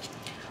proportion.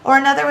 Or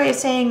another way of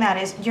saying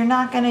that is you're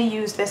not going to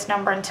use this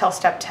number until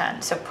step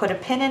 10. So put a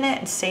pin in it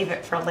and save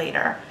it for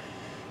later.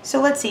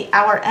 So let's see,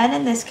 our n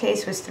in this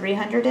case was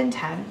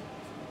 310.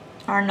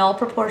 Our null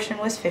proportion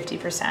was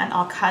 50%.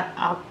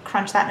 I'll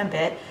crunch that in a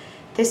bit.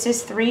 This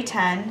is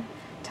 310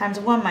 times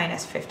 1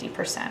 minus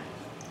 50%.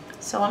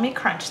 So let me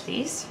crunch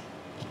these.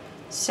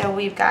 So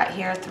we've got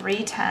here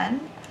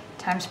 310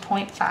 times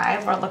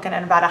 0.5. We're looking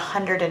at about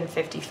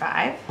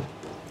 155.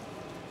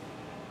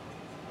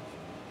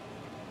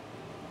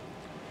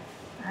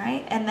 All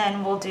right, and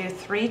then we'll do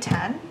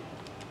 310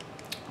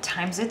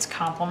 times its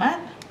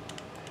complement,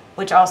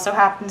 which also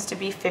happens to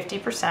be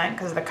 50%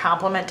 because the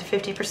complement to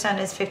 50%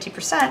 is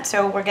 50%,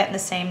 so we're getting the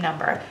same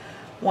number,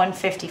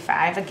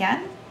 155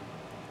 again.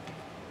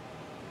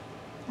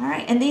 All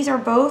right, and these are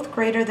both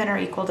greater than or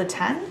equal to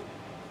 10,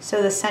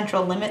 so the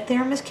central limit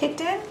theorem is kicked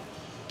in,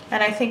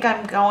 and I think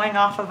I'm going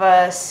off of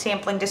a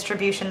sampling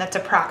distribution that's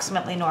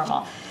approximately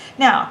normal.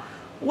 Now,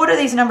 what are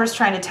these numbers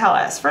trying to tell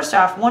us? First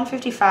off,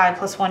 155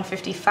 plus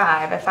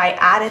 155, if I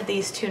added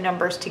these two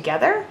numbers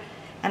together,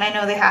 and I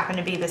know they happen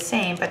to be the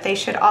same, but they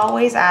should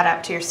always add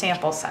up to your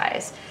sample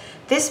size.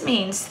 This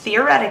means,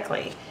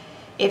 theoretically,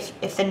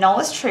 if the null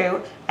is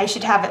true, I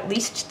should have at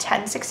least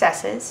 10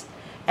 successes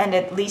and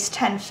at least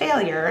 10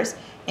 failures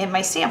in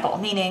my sample,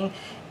 meaning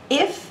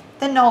if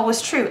the null was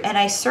true and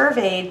I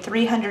surveyed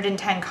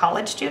 310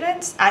 college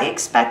students, I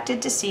expected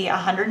to see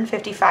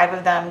 155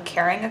 of them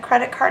carrying a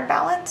credit card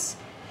balance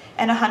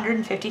and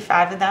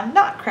 155 of them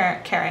not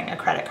carrying a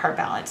credit card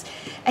balance.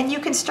 And you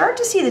can start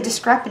to see the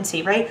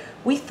discrepancy, right?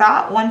 We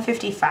thought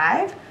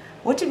 155.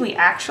 What did we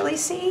actually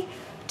see?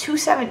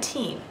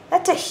 217.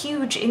 That's a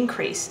huge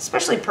increase,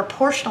 especially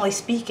proportionally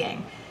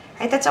speaking,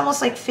 right? That's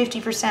almost like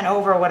 50%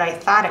 over what I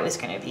thought it was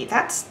going to be.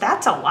 That's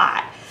a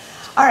lot.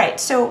 All right,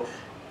 so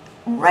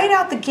right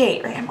out the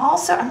gate, right? I'm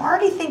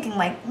already thinking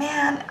like,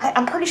 man,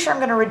 I'm pretty sure I'm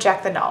going to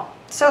reject the null.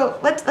 So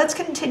let's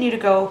continue to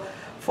go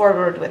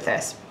forward with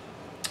this.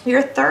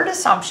 Your third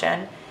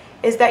assumption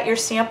is that your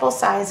sample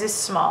size is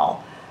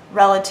small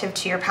relative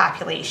to your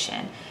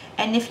population.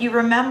 And if you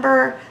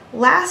remember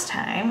last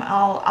time,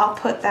 I'll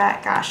put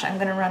that, gosh, I'm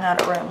gonna run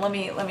out of room. Let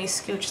me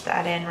scooch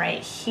that in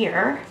right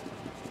here.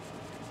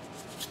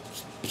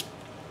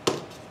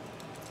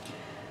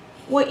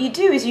 What you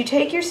do is you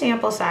take your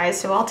sample size,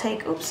 so I'll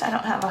take, oops, I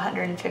don't have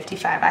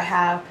 155, I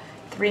have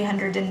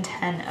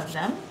 310 of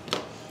them.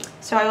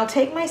 So I will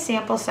take my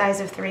sample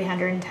size of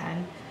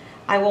 310,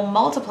 I will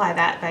multiply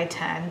that by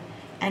 10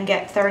 and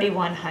get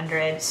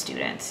 3,100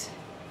 students.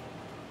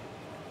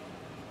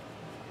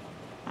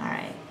 All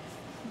right,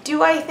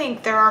 Do I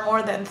think there are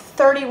more than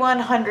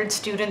 3,100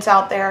 students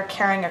out there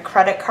carrying a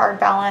credit card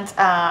balance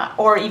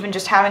or even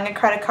just having a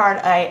credit card?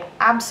 I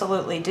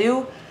absolutely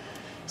do.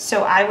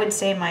 So I would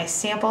say my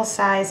sample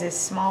size is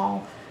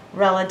small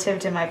relative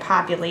to my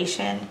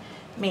population,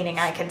 meaning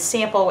I can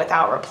sample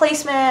without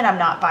replacement. I'm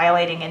not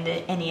violating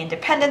any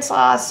independence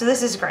laws. So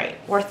this is great.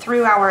 We're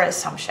through our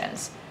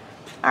assumptions.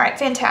 All right,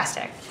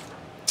 fantastic.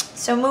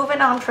 So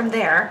moving on from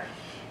there,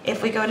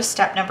 if we go to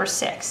step number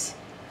 6,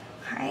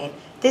 all right,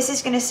 this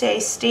is going to say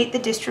state the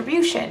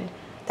distribution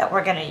that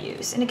we're going to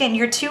use. And again,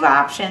 your two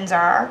options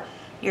are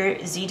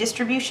your Z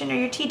distribution or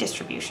your T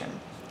distribution.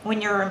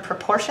 When you're in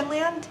proportion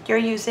land, you're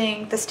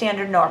using the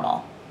standard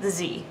normal, the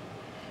Z.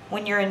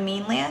 When you're in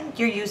mean land,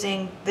 you're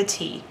using the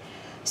T.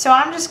 So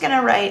I'm just going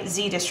to write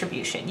Z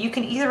distribution. You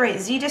can either write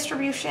Z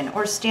distribution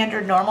or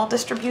standard normal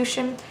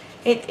distribution.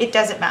 It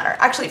doesn't matter.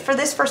 Actually, for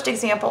this first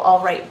example,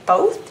 I'll write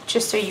both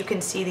just so you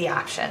can see the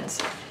options.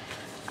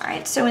 All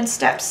right, so in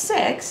step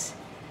 6,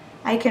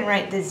 I can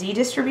write the Z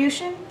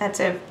distribution. That's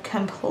a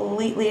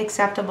completely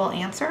acceptable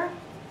answer.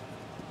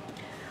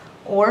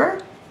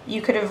 Or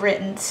you could have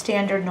written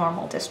standard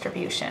normal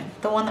distribution,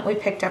 the one that we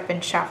picked up in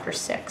chapter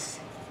 6.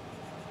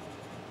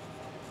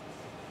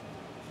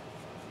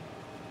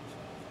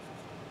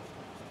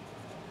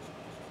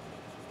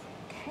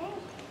 Okay.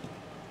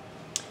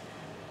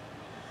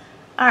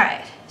 All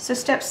right, so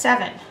step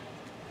 7.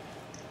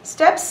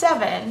 Step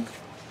 7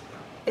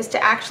 is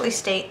to actually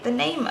state the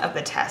name of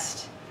the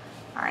test.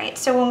 All right,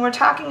 so when we're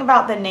talking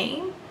about the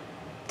name,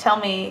 tell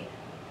me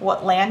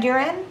what land you're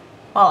in.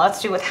 Well,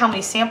 let's do with how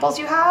many samples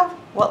you have,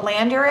 what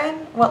land you're in,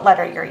 what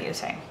letter you're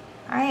using.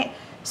 All right,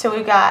 so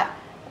we've got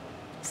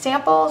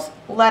samples,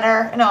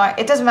 letter, no,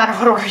 it doesn't matter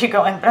what order you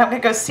go in, but I'm gonna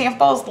go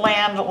samples,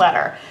 land,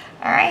 letter.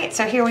 All right,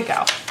 so here we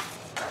go.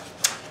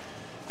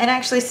 And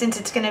actually, since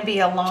it's gonna be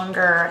a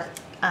longer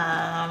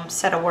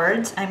set of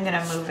words, I'm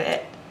gonna move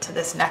it to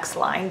this next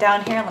line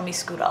down here. Let me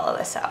scoot all of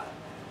this up.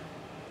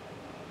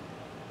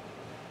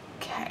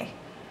 Okay,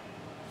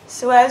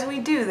 so as we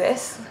do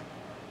this,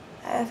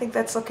 I think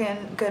that's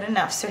looking good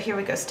enough. So here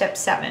we go, step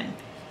 7.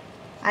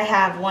 I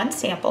have one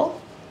sample.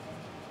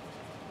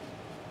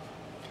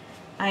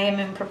 I am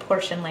in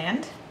proportion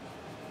land.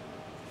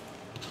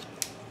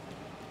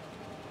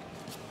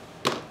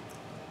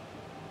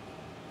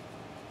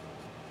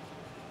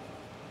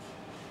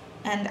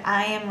 And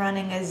I am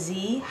running a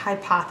Z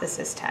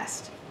hypothesis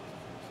test.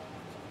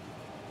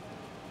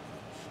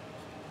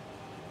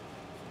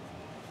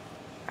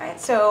 All right,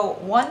 so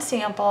one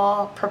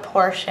sample,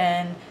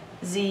 proportion,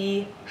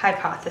 Z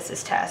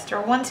hypothesis test,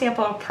 or one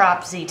sample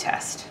prop Z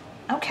test.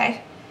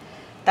 Okay,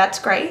 that's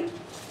great.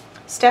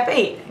 Step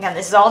 8, again,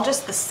 this is all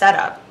just the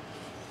setup.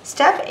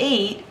 Step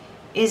 8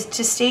 is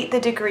to state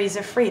the degrees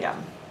of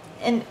freedom.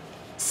 And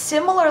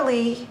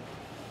similarly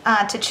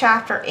to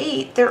chapter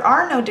 8, there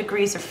are no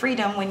degrees of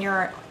freedom when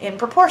you're in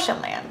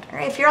proportion land.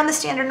 Right? If you're on the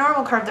standard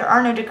normal curve, there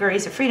are no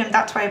degrees of freedom.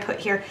 That's why I put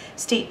here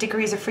state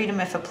degrees of freedom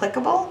if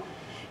applicable.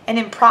 And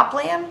in prop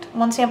land,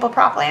 one sample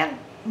prop land,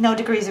 no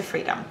degrees of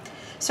freedom.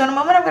 So in a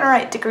moment, I'm going to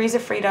write degrees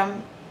of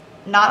freedom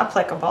not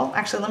applicable.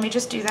 Actually, let me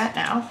just do that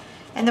now.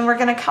 And then we're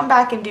going to come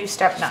back and do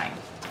step 9.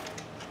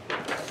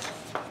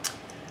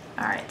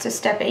 All right, so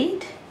step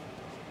 8,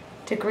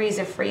 degrees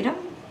of freedom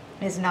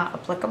is not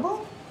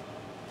applicable.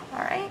 All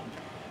right.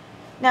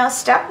 Now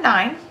step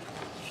 9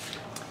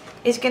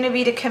 is going to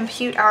be to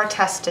compute our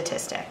test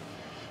statistic.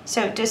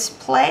 So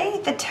display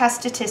the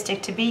test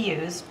statistic to be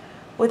used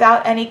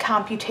without any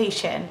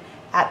computation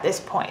at this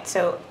point.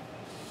 So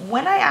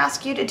when I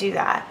ask you to do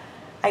that,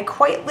 I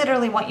quite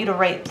literally want you to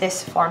write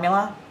this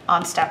formula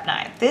on step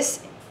 9.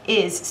 This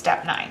is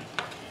step 9,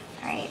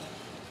 all right?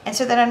 And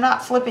so that I'm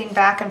not flipping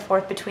back and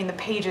forth between the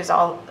pages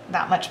all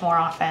that much more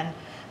often,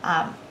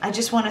 I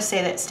just want to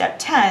say that step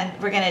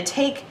 10, we're going to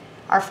take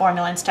our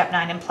formula in step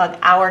 9 and plug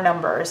our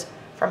numbers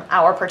from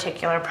our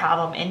particular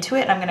problem into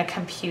it, and I'm going to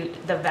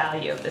compute the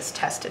value of this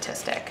test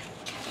statistic.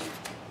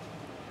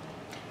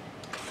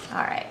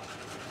 All right,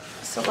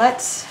 so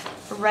let's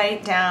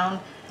write down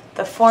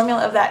the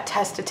formula of that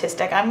test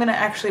statistic. I'm going to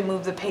actually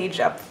move the page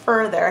up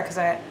further because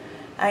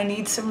I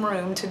need some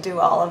room to do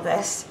all of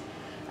this.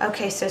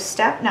 Okay, so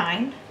step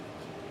 9,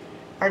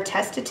 our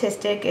test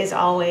statistic is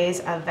always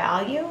a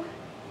value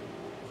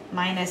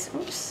minus,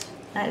 oops,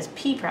 that is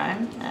P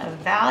prime, a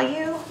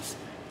value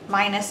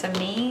minus a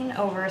mean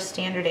over a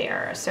standard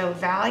error. So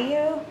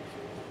value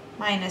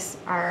minus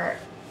our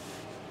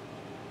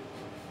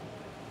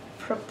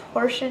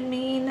proportion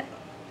mean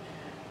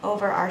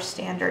over our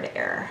standard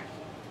error.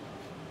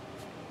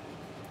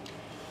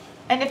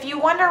 And if you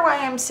wonder why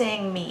I'm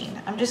saying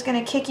mean, I'm just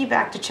going to kick you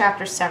back to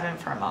chapter 7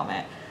 for a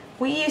moment.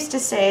 We used to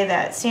say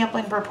that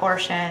sampling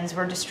proportions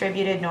were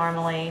distributed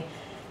normally.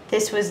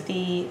 This was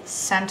the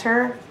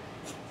center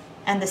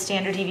and the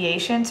standard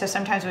deviation. So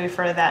sometimes we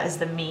refer to that as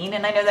the mean.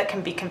 And I know that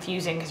can be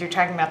confusing because you're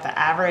talking about the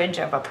average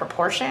of a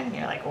proportion.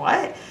 You're like,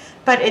 what?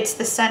 But it's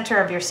the center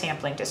of your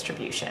sampling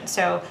distribution.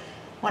 So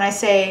when I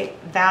say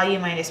value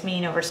minus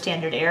mean over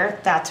standard error,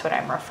 that's what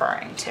I'm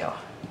referring to.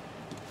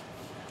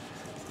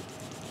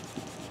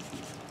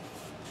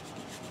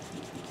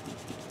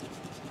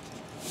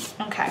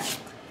 Okay,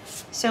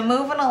 so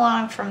moving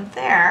along from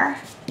there,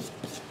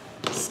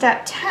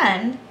 step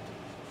 10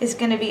 is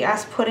going to be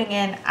us putting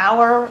in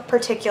our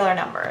particular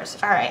numbers.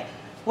 All right,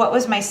 what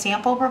was my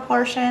sample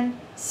proportion?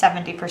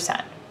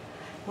 70%.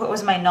 What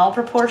was my null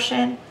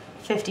proportion?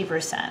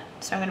 50%.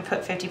 So I'm going to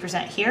put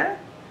 50% here,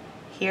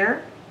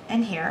 here,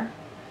 and here.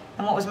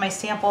 And what was my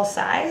sample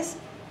size?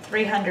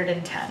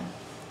 310.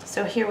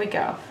 So here we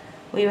go.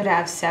 We would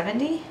have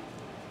 70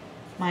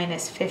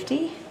 minus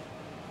 50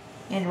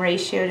 in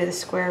ratio to the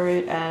square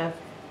root of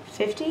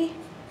 50,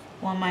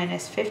 1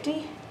 minus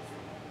 50.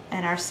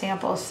 And our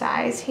sample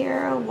size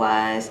here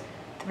was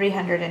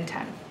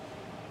 310.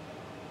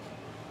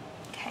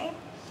 Okay.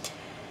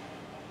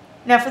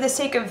 Now for the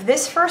sake of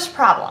this first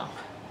problem,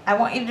 I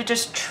want you to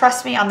just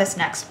trust me on this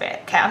next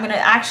bit. Okay, I'm going to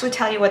actually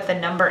tell you what the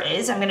number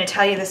is. I'm going to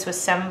tell you this was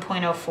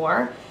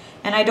 7.04.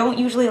 And I don't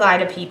usually lie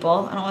to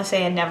people. I don't want to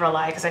say I never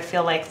lie because I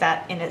feel like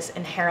that is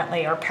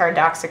inherently or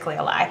paradoxically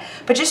a lie.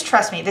 But just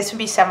trust me, this would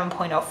be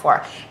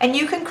 7.04. And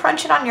you can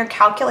crunch it on your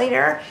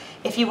calculator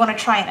if you want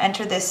to try and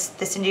enter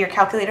this into your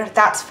calculator,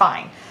 that's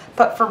fine.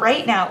 But for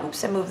right now,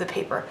 oops, I moved the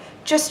paper.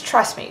 Just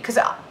trust me, because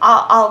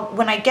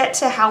when I get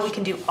to how we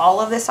can do all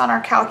of this on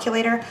our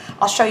calculator,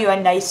 I'll show you a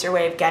nicer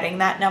way of getting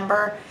that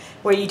number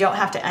where you don't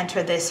have to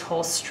enter this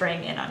whole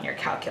string in on your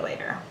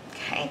calculator,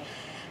 okay?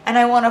 And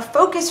I want to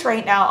focus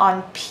right now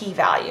on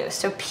p-value.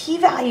 So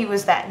p-value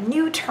is that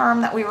new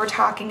term that we were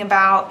talking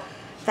about,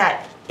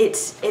 that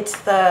it's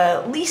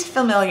the least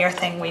familiar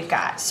thing we've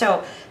got.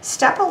 So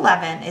step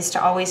 11 is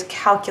to always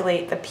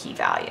calculate the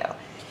p-value.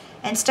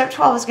 And step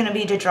 12 is going to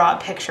be to draw a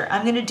picture.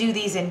 I'm going to do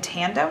these in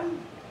tandem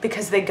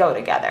because they go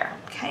together,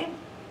 okay?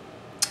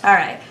 All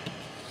right,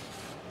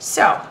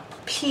 so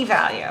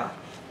p-value.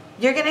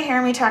 You're going to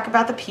hear me talk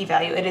about the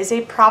p-value. It is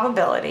a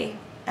probability,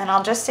 and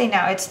I'll just say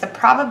now, it's the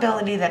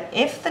probability that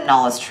if the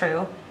null is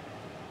true,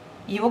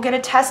 you will get a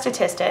test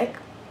statistic,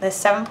 the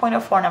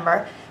 7.04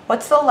 number.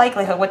 What's the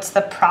likelihood, what's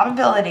the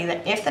probability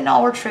that if the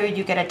null were true,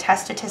 you get a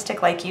test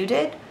statistic like you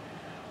did,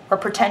 or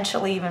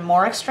potentially even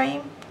more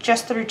extreme,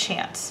 just through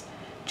chance,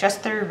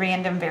 just through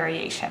random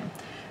variation.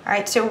 All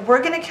right, so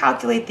we're going to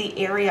calculate the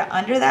area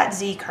under that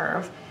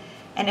z-curve,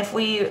 and if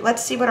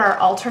let's see what our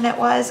alternate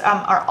was.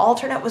 Our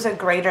alternate was a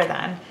greater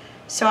than,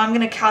 so I'm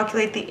going to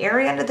calculate the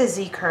area under the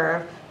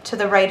z-curve to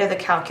the right of the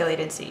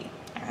calculated z.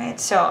 All right,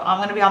 so I'm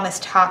going to be on this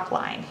top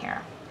line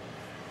here.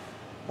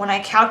 When I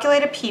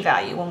calculate a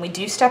p-value, when we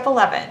do step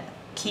 11,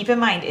 keep in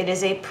mind it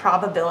is a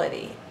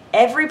probability.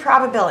 Every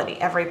probability,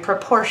 every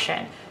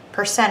proportion,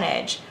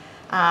 percentage,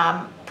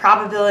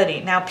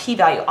 probability, now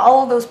p-value,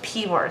 all of those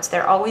p words,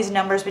 they're always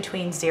numbers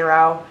between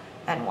 0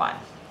 and 1,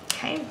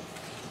 okay?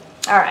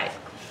 All right,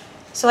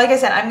 so like I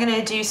said, I'm going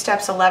to do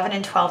steps 11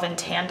 and 12 in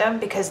tandem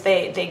because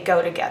they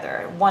go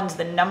together. One's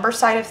the number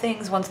side of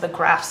things, one's the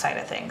graph side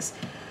of things.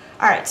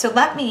 All right, so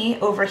let me,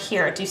 over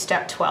here, do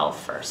step 12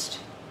 first.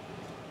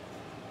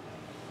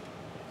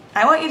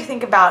 I want you to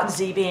think about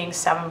z being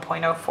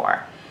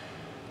 7.04.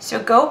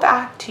 So go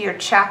back to your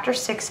chapter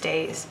 6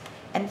 days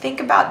and think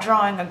about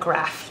drawing a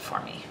graph for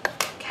me,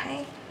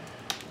 okay?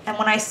 And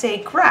when I say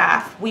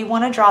graph, we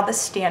want to draw the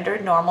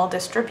standard normal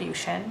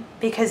distribution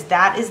because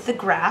that is the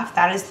graph,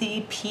 that is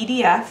the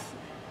PDF,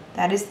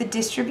 that is the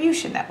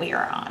distribution that we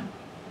are on,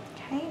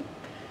 okay?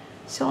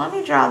 So let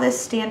me draw this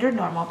standard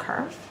normal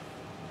curve.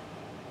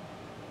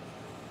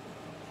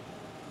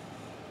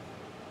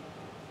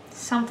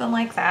 Something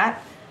like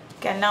that.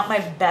 Again, not my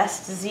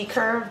best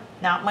z-curve,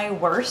 not my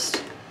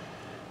worst.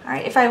 All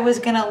right, if I was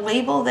going to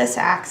label this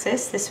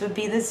axis, this would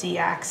be the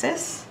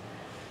z-axis.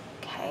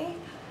 Okay,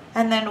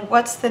 and then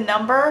what's the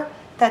number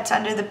that's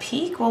under the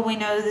peak? Well, we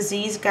know the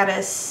z's got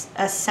a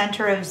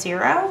center of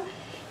 0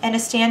 and a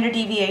standard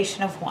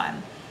deviation of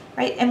 1,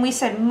 right? And we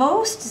said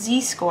most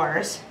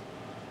z-scores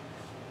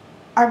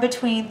are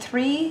between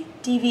 3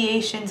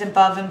 deviations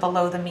above and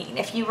below the mean.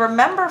 If you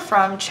remember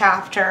from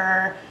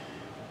chapter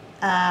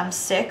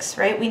 6,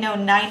 right, we know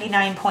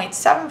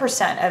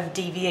 99.7% of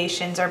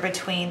deviations are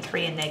between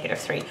 3 and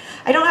 -3.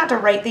 I don't have to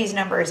write these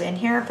numbers in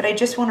here, but I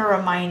just want to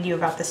remind you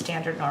about the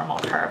standard normal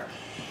curve.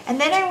 And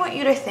then I want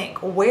you to think,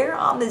 where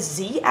on the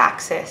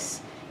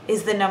z-axis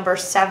is the number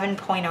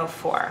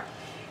 7.04?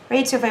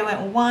 Right, so if I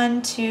went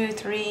 1, 2,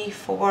 3,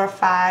 4,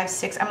 5,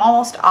 6, I'm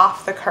almost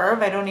off the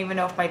curve. I don't even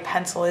know if my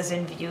pencil is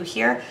in view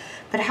here.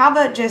 But how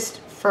about just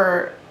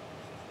for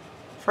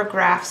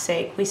graph's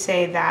sake, we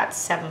say that's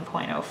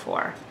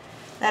 7.04.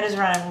 That is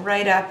running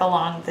right up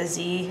along the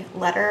z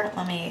letter.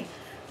 Let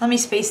me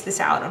space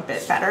this out a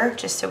bit better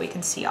just so we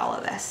can see all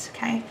of this,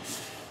 okay?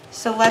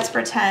 So let's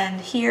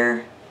pretend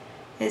here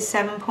is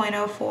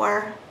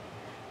 7.04,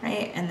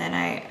 right? And then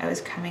I was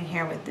coming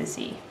here with the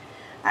z.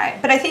 All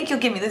right, but I think you'll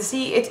give me the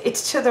z,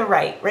 it's to the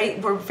right, right?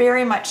 We're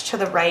very much to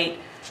the right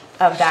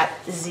of that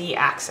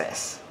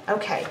z-axis.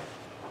 Okay,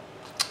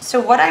 so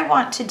what I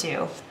want to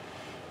do,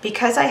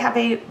 because I have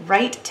a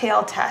right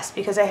tail test,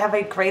 because I have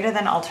a greater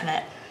than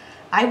alternate,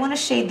 I want to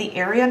shade the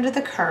area under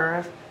the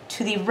curve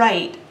to the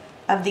right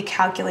of the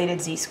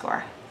calculated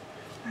z-score.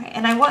 All right,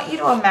 and I want you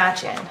to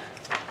imagine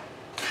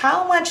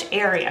how much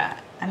area,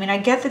 I mean, I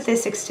get that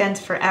this extends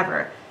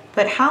forever,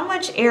 but how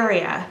much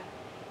area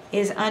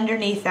is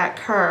underneath that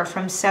curve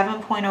from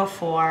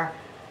 7.04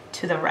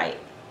 to the right?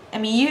 I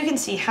mean, you can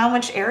see how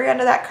much area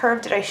under that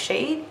curve did I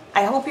shade?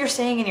 I hope you're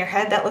saying in your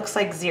head that looks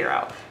like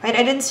 0, right?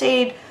 I didn't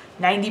shade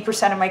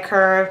 90% of my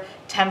curve,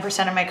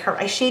 10% of my curve.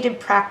 I shaded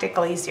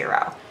practically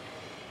 0.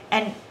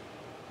 And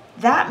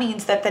that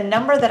means that the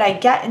number that I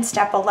get in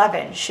step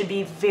 11 should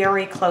be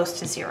very close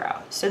to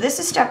 0. So this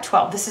is step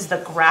 12. This is the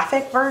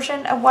graphic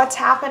version of what's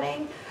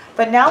happening.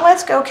 But now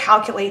let's go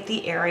calculate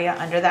the area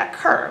under that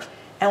curve.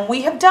 And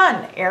we have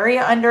done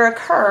area under a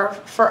curve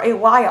for a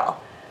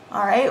while.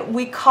 All right,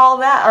 we call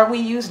that, or we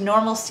use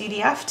normal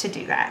CDF to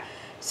do that.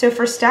 So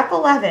for step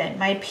 11,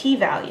 my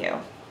p-value,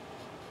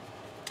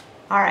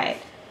 all right,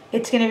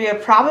 it's going to be a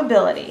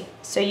probability.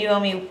 So you owe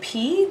me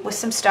p with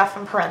some stuff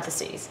in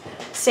parentheses.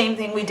 Same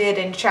thing we did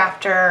in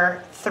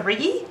chapter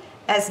 3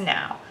 as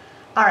now.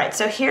 All right,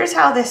 so here's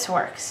how this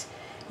works.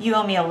 You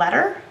owe me a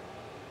letter,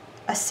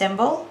 a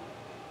symbol,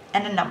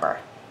 and a number.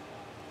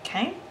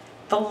 Okay?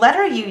 The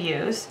letter you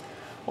use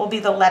will be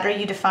the letter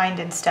you defined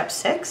in step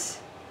 6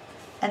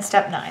 and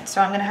step 9.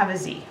 So I'm going to have a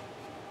Z.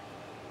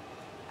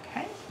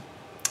 Okay?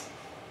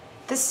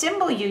 The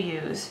symbol you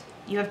use,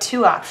 you have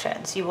 2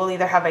 options. You will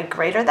either have a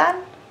greater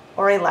than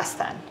or a less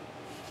than.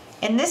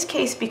 In this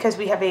case, because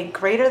we have a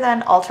greater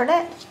than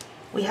alternate,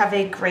 we have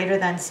a greater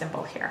than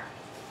symbol here.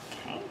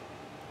 Okay?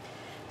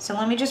 So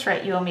let me just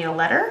write, you owe me a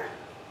letter,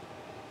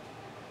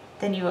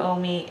 then you owe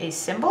me a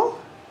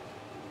symbol,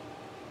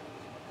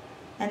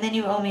 and then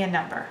you owe me a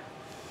number.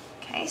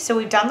 Okay, so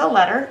we've done the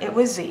letter, it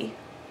was Z.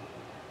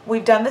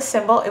 We've done the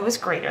symbol, it was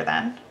greater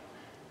than.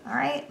 All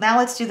right, now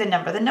let's do the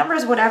number. The number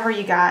is whatever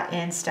you got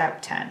in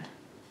step 10.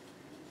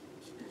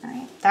 All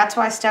right, that's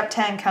why step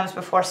 10 comes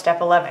before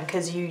step 11,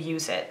 because you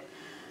use it.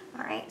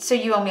 All right, so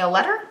you owe me a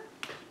letter,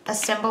 a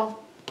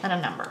symbol, and a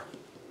number.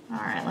 All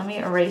right, let me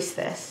erase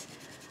this.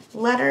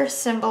 Letter,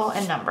 symbol,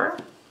 and number.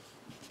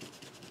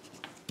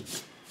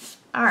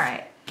 All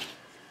right.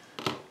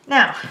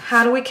 Now,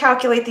 how do we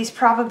calculate these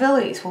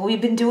probabilities? Well,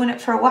 we've been doing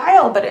it for a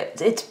while, but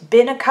it's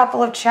been a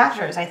couple of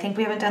chapters. I think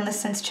we haven't done this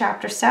since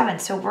chapter 7.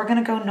 So we're going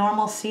to go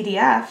normal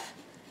CDF.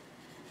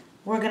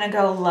 We're going to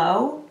go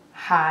low,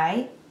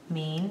 high,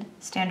 mean,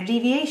 standard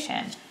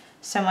deviation.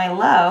 So my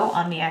low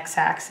on the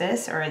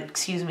x-axis, or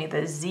excuse me,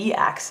 the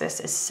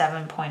z-axis is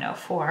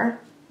 7.04.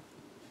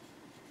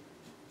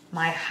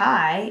 My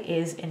high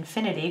is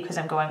infinity because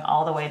I'm going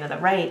all the way to the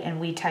right, and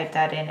we type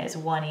that in as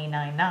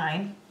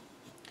 1E99.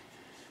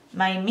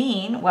 My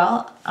mean,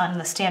 well, on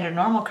the standard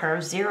normal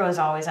curve, 0 is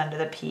always under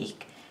the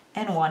peak,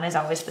 and 1 is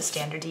always the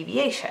standard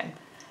deviation.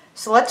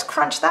 So let's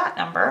crunch that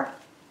number,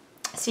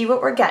 see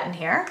what we're getting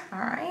here. All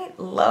right,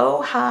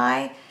 low,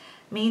 high,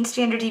 mean,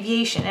 standard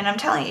deviation. And I'm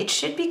telling you, it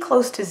should be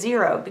close to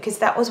 0 because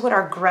that was what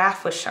our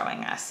graph was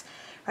showing us.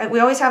 Right? We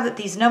always have that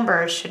these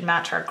numbers should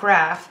match our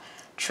graph.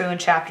 True in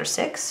chapter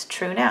 6,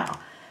 true now.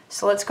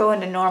 So let's go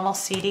into normal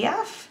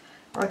CDF.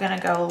 We're going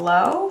to go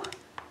low,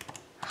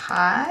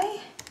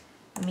 high,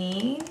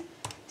 mean,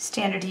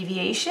 standard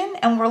deviation,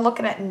 and we're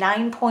looking at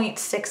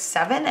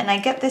 9.67, and I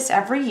get this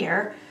every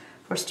year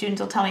where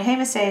students will tell me, hey,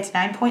 Miss A, it's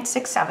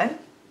 9.67,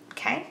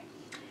 okay?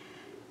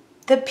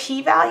 The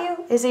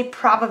p-value is a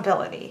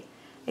probability.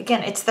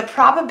 Again, it's the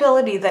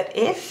probability that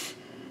if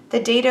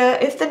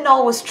the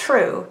null was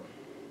true,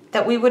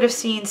 that we would have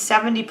seen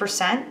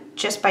 70%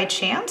 just by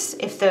chance.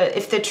 If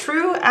the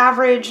true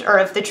average, or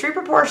if the true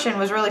proportion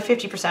was really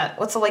 50%,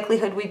 what's the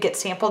likelihood we'd get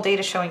sample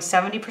data showing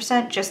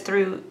 70% just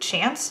through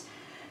chance?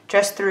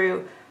 Just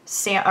through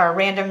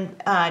random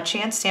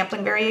chance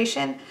sampling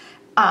variation,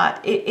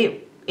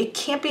 it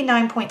can't be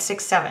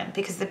 9.67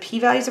 because the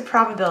p-value is a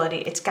probability.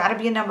 It's got to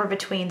be a number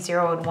between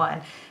 0 and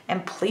 1.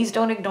 And please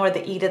don't ignore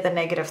the e to the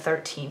negative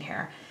 13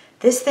 here.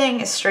 This thing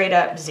is straight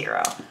up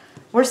 0.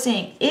 We're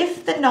seeing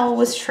if the null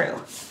was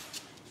true,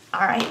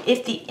 all right,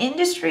 if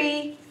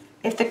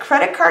the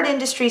credit card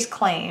industry's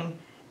claim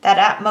that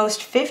at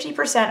most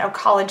 50% of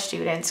college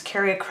students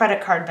carry a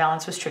credit card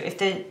balance was true, if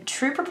the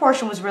true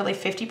proportion was really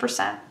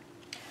 50%,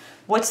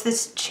 what's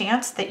this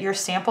chance that your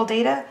sample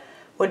data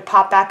would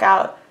pop back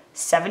out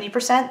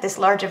 70%, this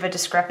large of a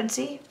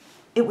discrepancy?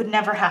 It would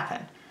never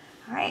happen,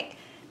 all right?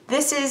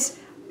 This is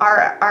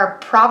our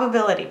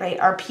probability, right?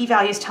 Our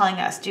p-value is telling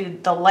us,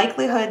 dude, the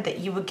likelihood that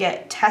you would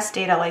get test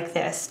data like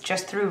this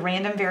just through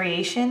random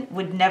variation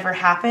would never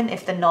happen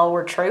if the null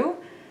were true,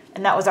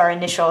 and that was our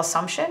initial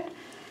assumption,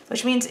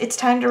 which means it's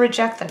time to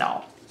reject the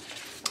null.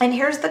 And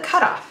here's the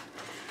cutoff,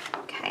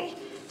 okay?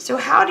 So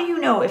how do you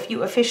know if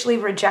you officially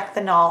reject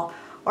the null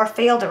or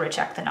fail to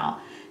reject the null?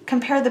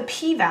 Compare the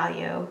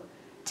p-value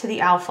to the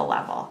alpha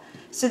level.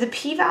 So the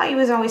p-value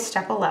is always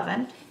step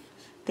 11.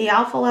 The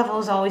alpha level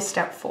is always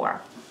step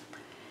 4.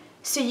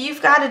 So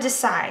you've got to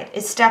decide,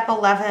 is step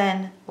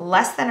 11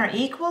 less than or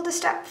equal to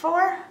step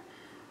 4?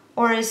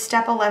 Or is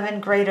step 11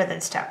 greater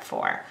than step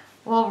 4?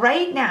 Well,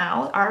 right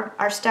now,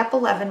 our step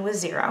 11 was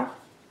 0.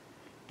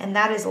 And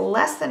that is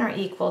less than or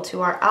equal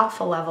to our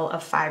alpha level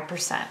of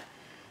 5%.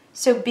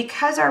 So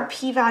because our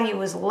p-value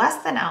was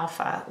less than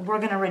alpha, we're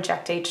going to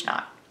reject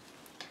H0.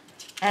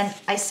 And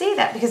I say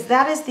that because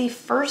that is the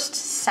first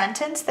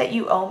sentence that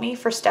you owe me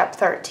for step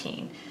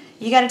 13.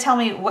 You got to tell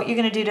me what you're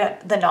going to do to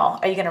the null.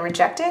 Are you going to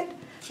reject it?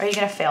 Or are you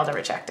going to fail to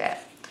reject it?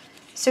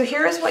 So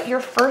here is what your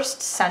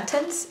first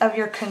sentence of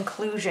your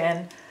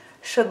conclusion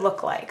should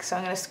look like. So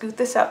I'm going to scoot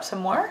this up some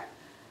more.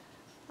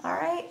 All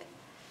right.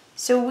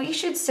 So we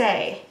should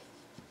say,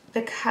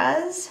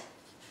 because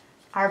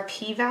our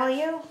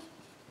p-value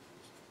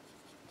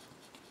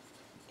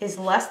is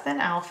less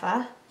than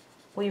alpha,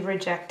 we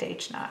reject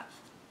H naught.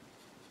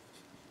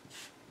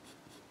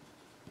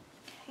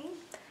 Okay.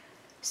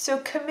 So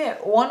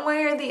commit one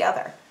way or the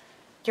other.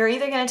 You're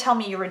either going to tell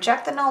me you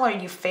reject the null or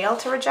you fail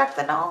to reject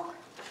the null.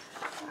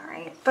 All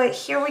right, but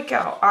here we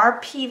go. Our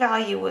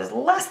p-value was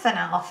less than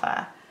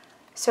alpha,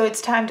 so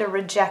it's time to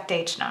reject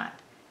H naught.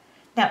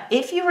 Now,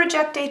 if you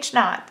reject H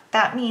naught,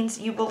 that means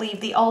you believe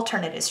the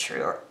alternate is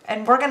true.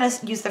 And we're going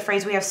to use the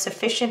phrase, we have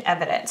sufficient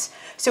evidence.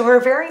 So we're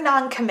very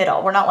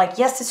non-committal. We're not like,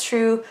 yes, it's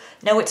true.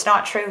 No, it's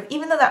not true.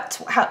 Even though that's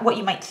what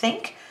you might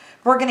think,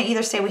 we're going to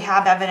either say we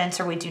have evidence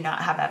or we do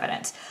not have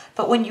evidence.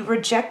 But when you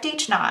reject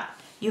H naught,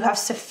 you have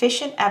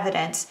sufficient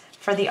evidence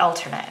for the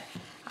alternate.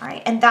 All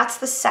right, and that's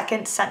the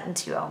second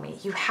sentence you owe me.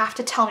 You have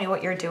to tell me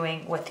what you're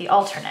doing with the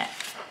alternate.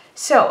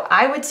 So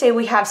I would say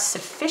we have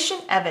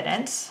sufficient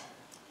evidence,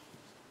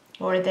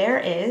 or there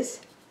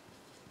is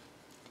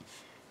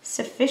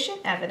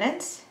sufficient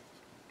evidence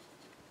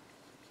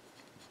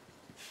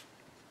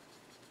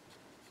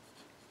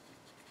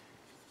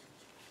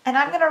and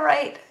I'm going to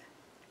write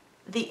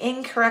the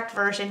incorrect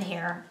version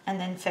here and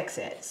then fix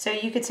it. So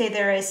you could say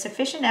there is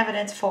sufficient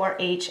evidence for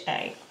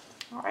HA.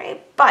 All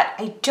right, but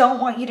I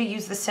don't want you to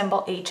use the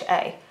symbol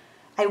HA.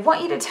 I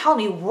want you to tell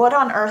me what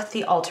on earth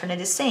the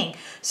alternate is saying.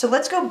 So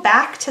let's go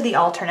back to the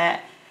alternate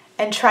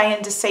and try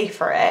and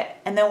decipher it,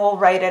 and then we'll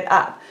write it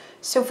up.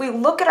 So if we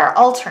look at our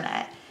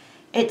alternate,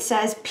 it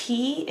says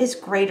P is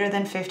greater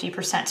than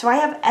 50%. So I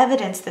have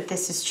evidence that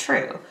this is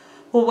true.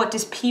 Well, what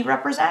does P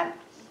represent?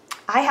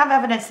 I have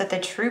evidence that the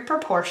true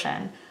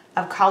proportion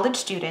of college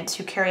students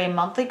who carry a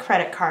monthly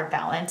credit card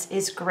balance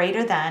is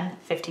greater than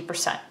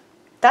 50%.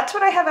 That's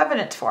what I have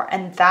evidence for,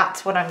 and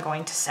that's what I'm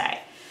going to say.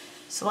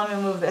 So let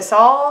me move this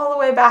all the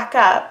way back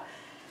up.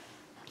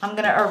 I'm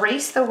going to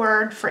erase the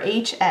word for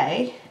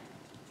HA,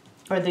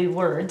 or the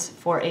words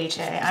for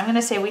HA. I'm going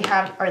to say we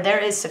have, or there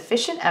is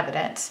sufficient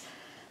evidence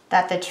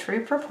that the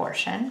true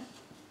proportion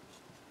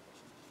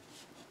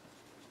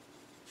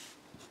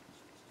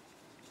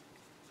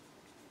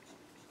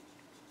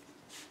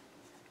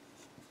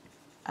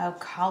of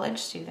college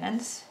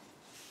students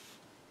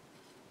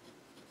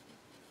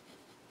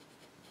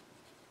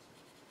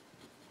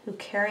who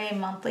carry a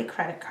monthly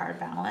credit card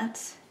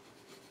balance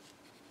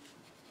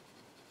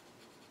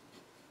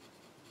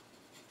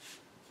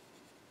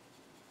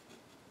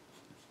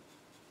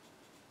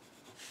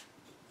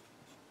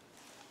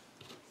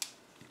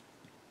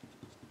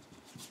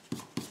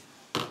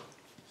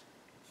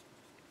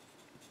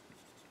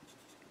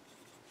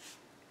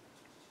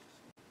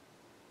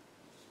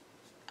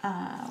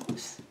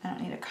oops, I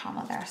don't need a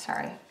comma there,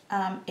 sorry,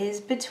 is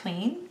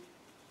between,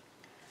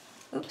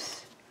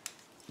 oops,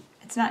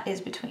 it's not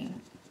is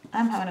between,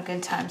 I'm having a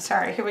good time,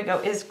 sorry, here we go,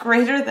 is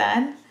greater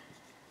than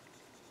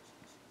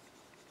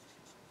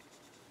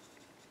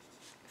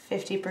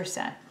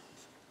 50%. All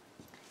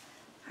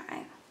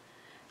right.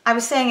 I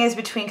was saying is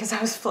between because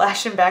I was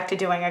flashing back to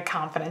doing a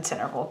confidence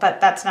interval,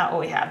 but that's not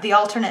what we have. The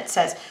alternate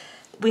says,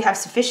 we have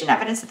sufficient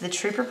evidence that the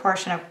true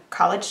proportion of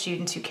college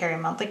students who carry a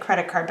monthly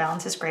credit card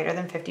balance is greater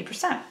than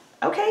 50%.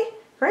 Okay,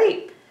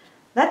 great.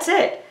 That's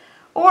it.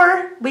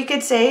 Or we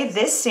could say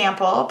this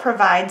sample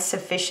provides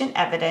sufficient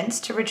evidence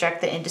to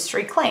reject the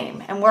industry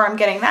claim. And where I'm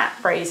getting that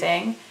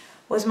phrasing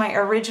was my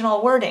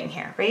original wording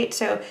here, right?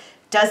 So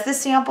does the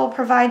sample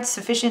provide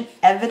sufficient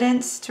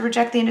evidence to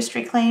reject the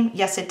industry claim?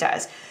 Yes, it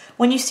does.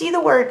 When you see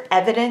the word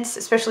evidence,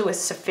 especially with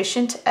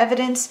sufficient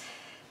evidence,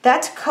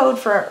 that's code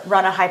for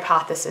run a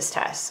hypothesis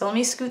test. So let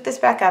me scoot this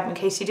back up in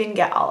case you didn't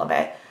get all of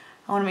it.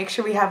 I want to make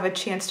sure we have a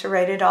chance to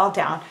write it all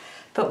down.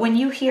 But when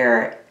you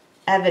hear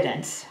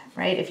evidence,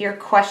 right, if you're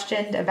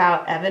questioned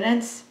about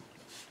evidence,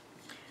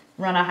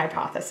 run a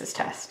hypothesis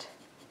test.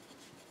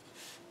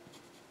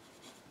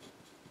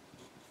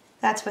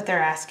 That's what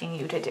they're asking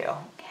you to do,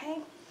 okay?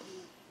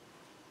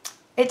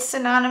 It's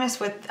synonymous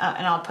with,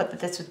 and I'll put that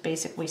this was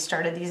basic, we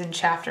started these in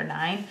chapter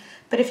 9,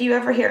 but if you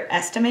ever hear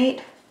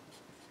estimate,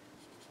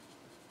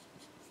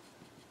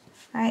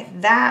 right,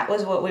 that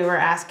was what we were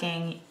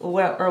asking,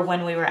 or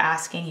when we were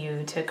asking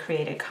you to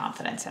create a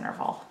confidence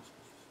interval.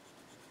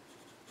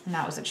 And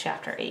that was a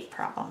chapter 8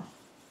 problem,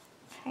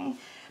 okay?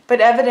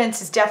 But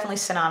evidence is definitely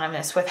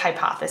synonymous with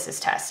hypothesis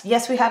tests.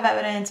 Yes, we have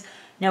evidence.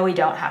 No, we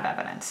don't have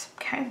evidence,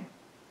 okay?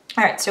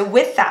 All right, so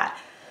with that,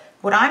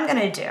 what I'm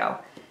gonna do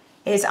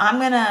is I'm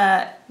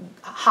gonna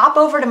hop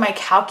over to my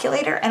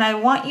calculator and I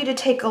want you to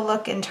take a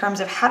look in terms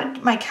of how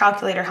did my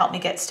calculator help me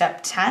get step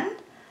 10,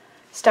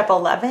 step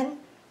 11,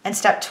 and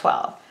step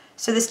 12.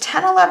 So this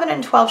 10, 11,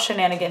 and 12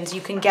 shenanigans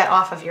you can get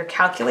off of your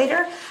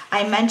calculator.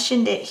 I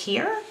mentioned it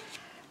here,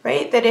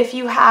 right? That if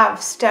you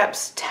have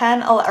steps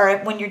 10, or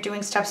when you're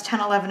doing steps 10,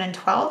 11, and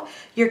 12,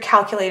 your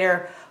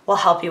calculator will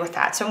help you with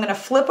that. So I'm gonna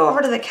flip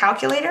over to the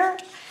calculator,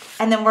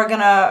 and then we're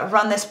gonna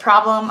run this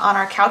problem on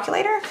our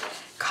calculator,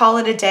 call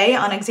it a day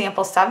on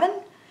example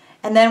 7,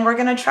 and then we're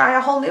gonna try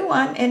a whole new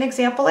one in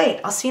example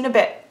 8. I'll see you in a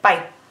bit,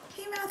 bye.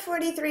 Hey Math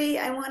 43,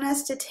 I want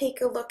us to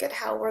take a look at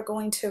how we're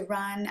going to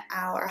run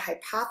our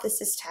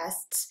hypothesis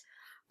tests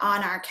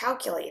on our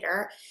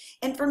calculator.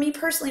 And for me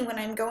personally, when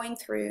I'm going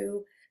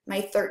through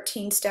my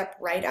 13-step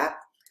write-up,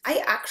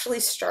 I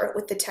actually start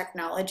with the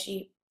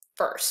technology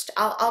first.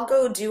 I'll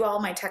go do all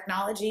my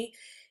technology,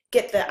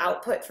 get the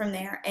output from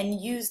there,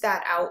 and use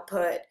that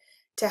output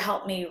to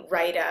help me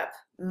write up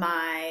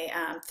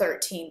my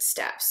 13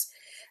 steps.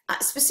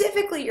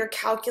 Specifically, your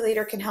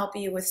calculator can help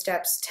you with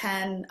steps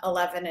 10,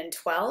 11, and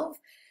 12.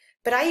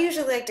 But I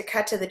usually like to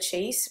cut to the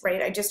chase,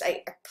 right?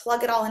 I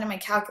plug it all into my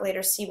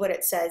calculator, see what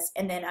it says,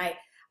 and then I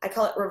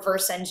call it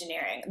reverse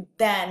engineering.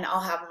 Then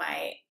I'll have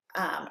my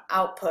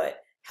output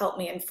help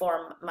me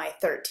inform my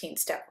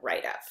 13-step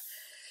write-up.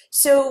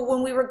 So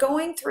when we were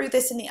going through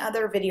this in the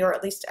other video, or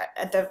at least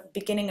at the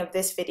beginning of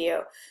this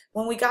video,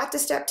 when we got to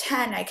step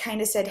 10, I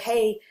kind of said,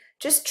 hey,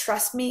 just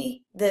trust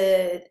me,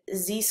 the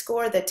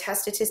z-score, the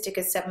test statistic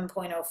is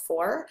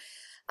 7.04.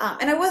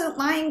 And I wasn't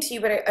lying to you,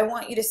 but I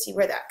want you to see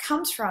where that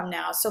comes from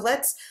now. So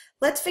let's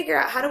figure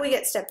out, how do we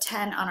get step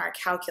 10 on our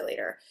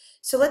calculator?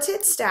 So let's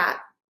hit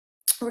stat.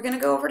 We're going to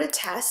go over to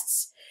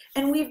tests,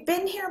 and we've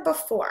been here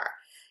before.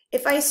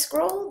 If I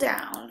scroll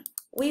down,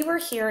 we were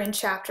here in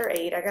chapter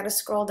 8. I got to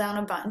scroll down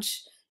a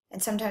bunch,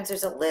 and sometimes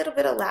there's a little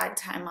bit of lag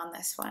time on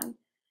this one.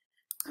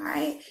 All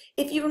right,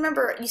 if you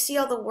remember, you see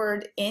all the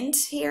word int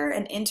here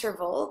and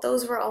interval.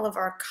 Those were all of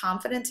our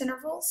confidence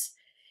intervals.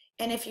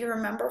 And if you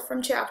remember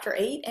from chapter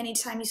 8,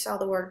 anytime you saw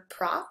the word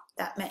prop,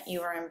 that meant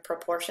you were in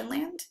proportion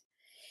land.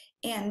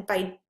 And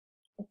by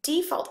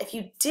default, if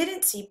you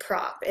didn't see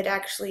prop, it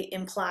actually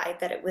implied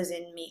that it was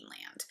in mean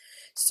land.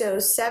 So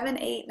 7,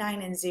 8,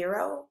 9, and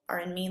 0 are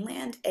in mean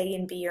land. A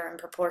and B are in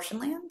proportion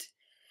land.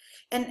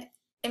 And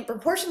in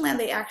proportion land,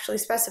 they actually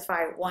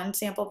specify 1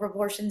 sample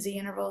proportion z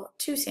interval,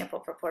 2 sample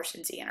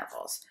proportion z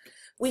intervals.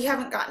 We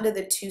haven't gotten to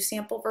the 2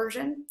 sample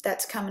version.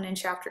 That's coming in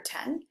chapter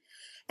 10.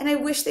 And I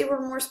wish they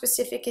were more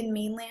specific in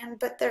mean land,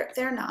 but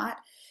they're not.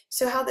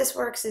 So how this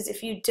works is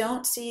if you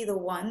don't see the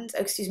ones,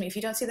 if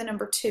you don't see the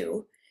number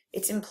 2,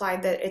 it's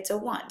implied that it's a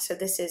 1. So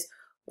this is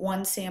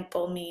 1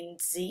 sample mean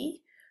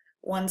z,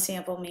 1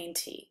 sample mean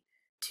t,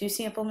 2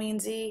 sample mean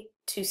z,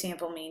 2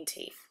 sample mean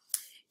t.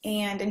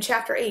 And in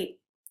chapter 8,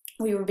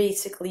 we were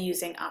basically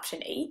using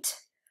option 8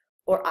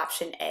 or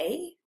option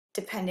A,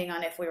 depending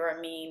on if we were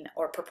a mean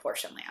or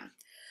proportion land.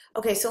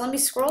 Okay, so let me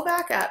scroll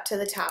back up to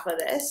the top of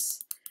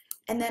this,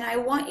 and then I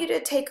want you to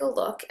take a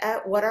look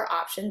at what our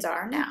options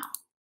are now.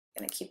 I'm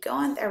gonna keep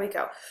going, there we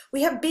go.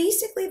 We have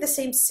basically the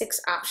same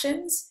 6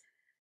 options,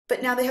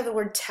 but now they have the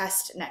word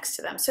test next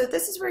to them. So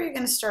this is where you're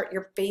gonna start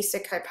your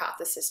basic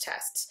hypothesis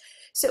tests.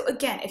 So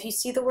again, if you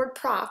see the word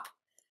prop,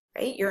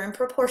 right, you're in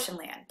proportion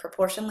land.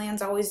 Proportion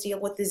lands always deal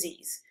with the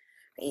z's.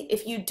 Right?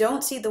 If you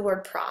don't see the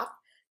word prop,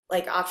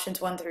 like options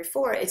 1 through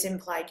 4, it's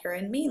implied you're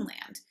in mean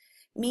land.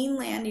 Mean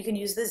land, you can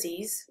use the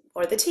z's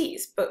or the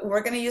t's, but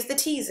we're gonna use the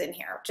t's in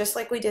here, just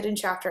like we did in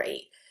chapter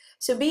 8.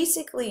 So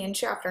basically in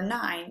chapter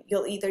 9,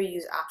 you'll either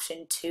use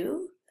option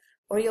 2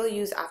 or you'll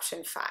use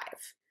option 5.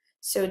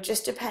 So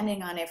just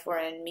depending on if we're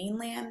in mean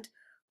land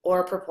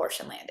or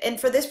proportion land.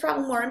 And for this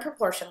problem, we're in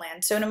proportion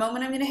land. So in a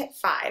moment, I'm gonna hit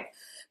 5,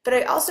 but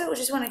I also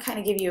just wanna kind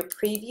of give you a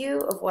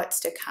preview of what's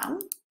to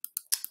come.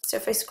 So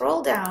if I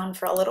scroll down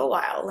for a little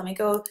while, let me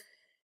go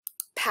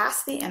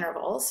past the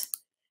intervals,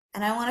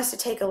 and I want us to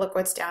take a look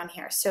what's down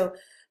here. So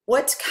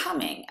what's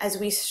coming as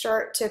we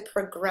start to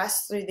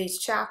progress through these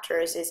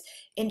chapters is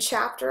in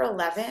chapter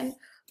 11,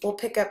 we'll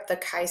pick up the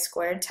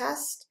chi-squared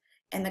test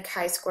and the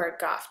chi-squared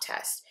Goff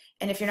test.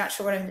 And if you're not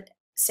sure what I'm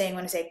saying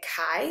when I say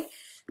chi,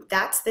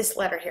 that's this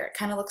letter here. It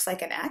kind of looks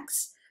like an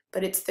X,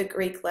 but it's the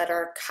Greek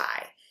letter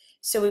chi.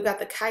 So we've got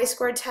the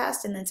chi-squared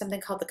test and then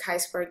something called the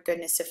chi-squared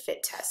goodness of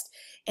fit test.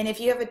 And if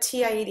you have a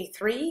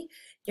TI-83,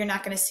 you're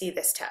not going to see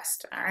this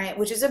test, all right,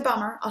 which is a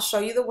bummer. I'll show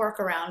you the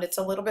workaround. It's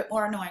a little bit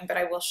more annoying, but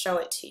I will show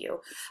it to you.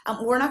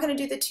 We're not going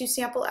to do the 2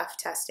 sample F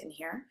test in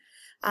here.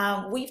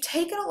 We've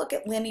taken a look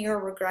at linear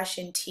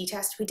regression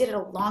t-test. We did it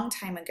a long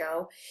time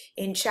ago.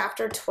 In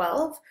chapter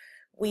 12,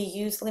 we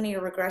used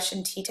linear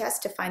regression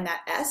t-test to find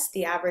that S,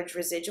 the average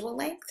residual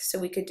length, so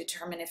we could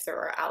determine if there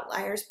were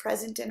outliers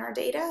present in our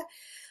data.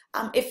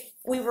 If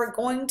we were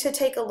going to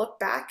take a look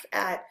back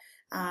at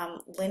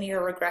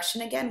linear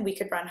regression again, we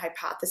could run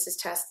hypothesis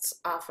tests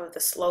off of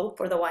the slope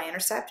or the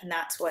y-intercept, and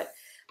that's what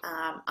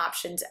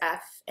options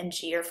F and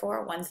G are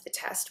for. One's the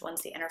test,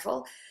 one's the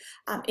interval.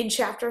 In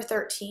chapter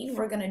 13,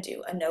 we're going to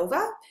do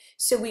ANOVA.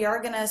 So we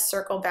are going to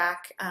circle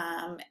back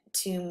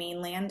to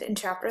mean land in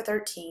chapter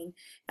 13,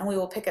 and we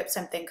will pick up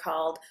something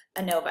called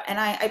ANOVA. And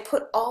I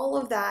put all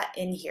of that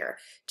in here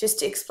just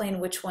to explain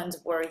which ones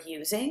we're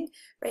using,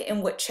 right,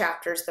 and what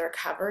chapters they're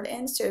covered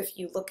in. So if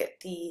you look at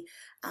the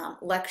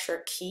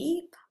lecture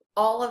key,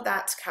 all of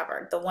that's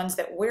covered, the ones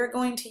that we're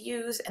going to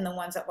use and the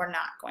ones that we're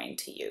not going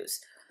to use.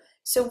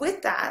 So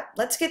with that,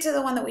 let's get to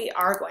the one that we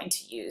are going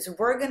to use.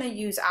 We're going to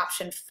use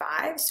option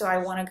 5. So I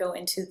want to go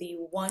into the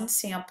one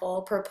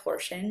sample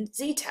proportion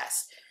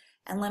z-test.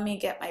 And let me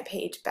get my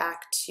page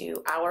back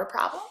to our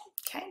problem.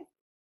 Okay.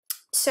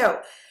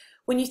 So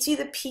when you see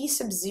the p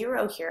sub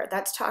 0 here,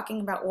 that's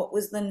talking about what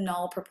was the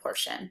null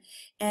proportion.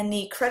 And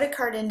the credit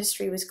card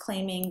industry was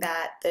claiming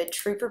that the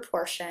true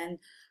proportion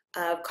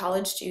of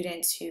college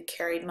students who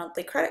carried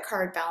monthly credit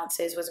card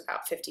balances was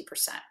about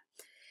 50%.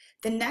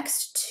 The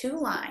next 2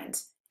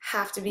 lines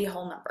have to be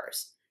whole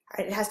numbers.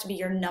 Right? It has to be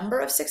your number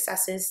of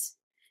successes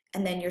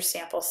and then your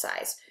sample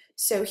size.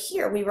 So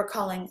here we were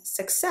calling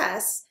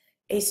success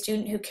a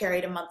student who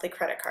carried a monthly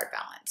credit card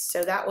balance.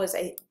 So that was,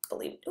 I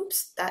believe,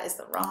 oops, that is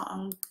the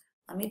wrong,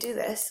 let me do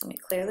this, let me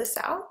clear this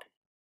out.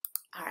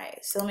 All right,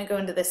 so let me go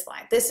into this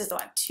line. This is the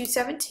one,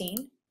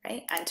 217,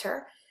 right,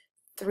 enter,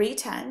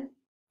 310,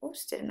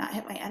 oops, did not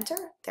hit my enter,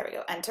 there we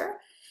go,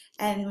 enter,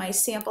 and my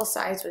sample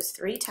size was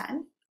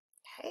 310,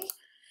 okay.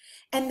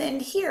 And then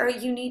here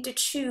you need to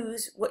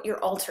choose what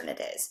your alternate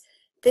is.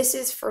 This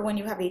is for when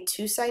you have a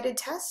 2-sided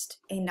test,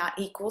 a not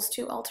equals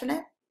to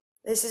alternate.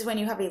 This is when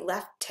you have a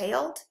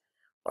left-tailed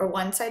or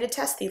 1-sided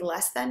test, the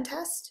less than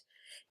test.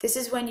 This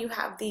is when you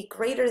have the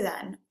greater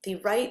than, the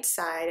right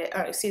side,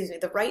 or excuse me,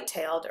 the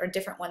right-tailed or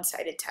different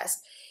 1-sided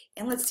test.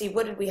 And let's see,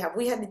 what did we have?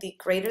 We had the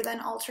greater than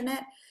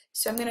alternate.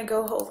 So I'm gonna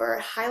go over,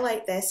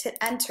 highlight this, hit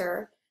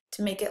enter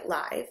to make it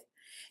live.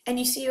 And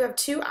you see you have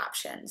 2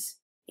 options.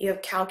 You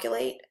have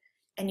calculate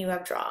and you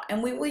have draw.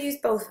 And we will use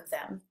both of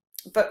them.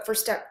 But for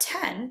step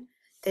 10,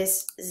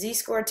 this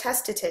z-score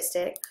test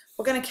statistic,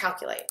 we're gonna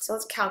calculate. So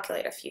let's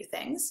calculate a few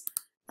things.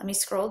 Let me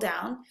scroll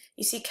down.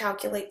 You see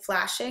calculate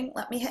flashing.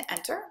 Let me hit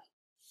enter.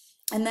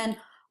 And then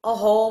a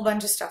whole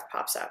bunch of stuff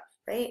pops up,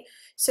 right?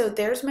 So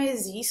there's my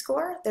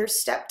z-score. There's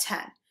step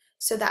 10.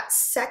 So that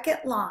second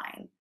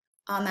line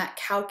on that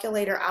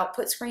calculator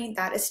output screen,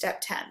 that is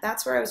step 10.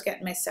 That's where I was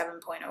getting my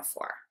 7.04.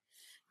 All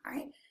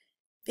right.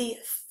 The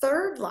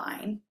third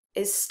line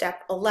is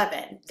step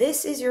 11.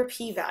 This is your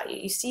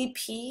p-value. You see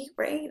p,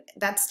 right?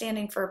 That's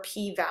standing for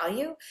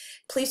p-value.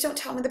 Please don't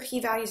tell me the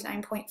p-value is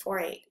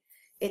 9.48.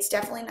 It's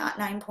definitely not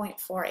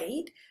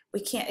 9.48.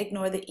 We can't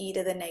ignore the e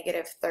to the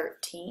negative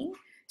 13.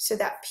 So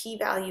that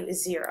p-value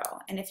is 0.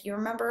 And if you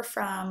remember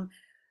from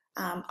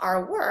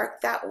our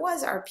work, that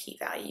was our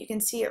p-value. You can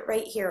see it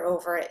right here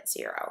over at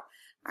 0.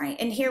 All right,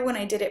 and here when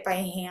I did it by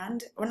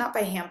hand, or not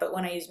by hand, but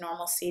when I used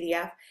normal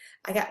CDF,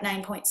 I got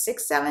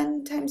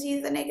 9.67 times e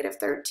to the negative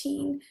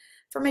 13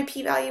 for my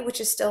p-value,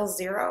 which is still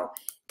 0.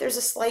 There's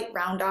a slight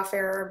round off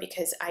error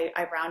because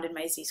I rounded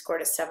my z-score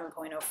to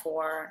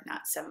 7.04,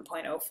 not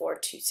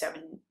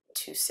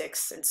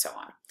 7.042726, and so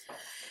on.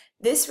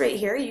 This right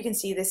here, you can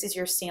see this is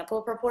your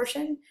sample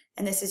proportion,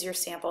 and this is your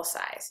sample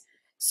size.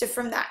 So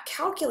from that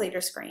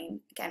calculator screen,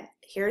 again,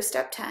 here's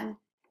step 10,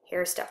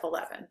 here's step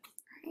 11.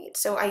 Right?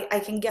 So I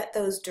can get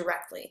those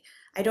directly.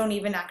 I don't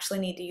even actually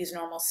need to use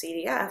normal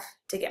CDF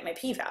to get my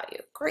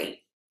p-value.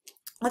 Great.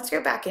 Let's go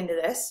back into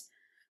this.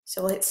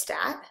 So we'll hit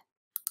stat,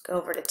 go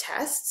over to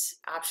tests,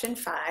 option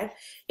 5.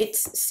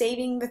 It's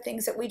saving the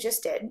things that we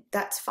just did.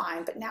 That's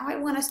fine. But now I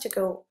want us to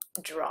go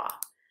draw.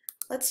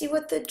 Let's see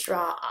what the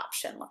draw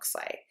option looks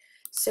like.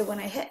 So when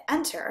I hit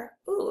enter,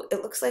 ooh,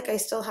 it looks like I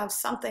still have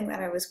something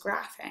that I was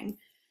graphing.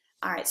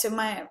 All right, so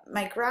my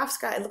graph's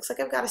got, it looks like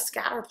I've got a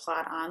scatter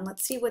plot on.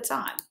 Let's see what's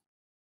on.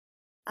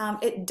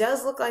 It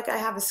does look like I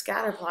have a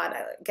scatter plot.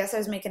 I guess I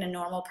was making a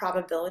normal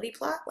probability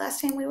plot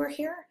last time we were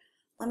here.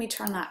 Let me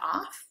turn that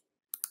off.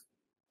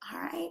 All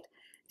right,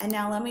 and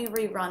now let me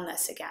rerun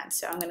this again.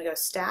 So I'm gonna go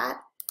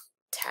stat,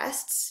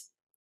 tests,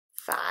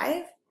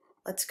 5.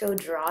 Let's go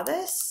draw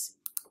this.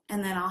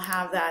 And then I'll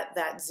have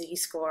that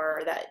z-score,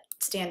 or that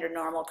standard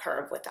normal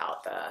curve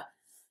without the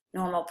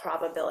normal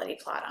probability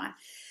plot on.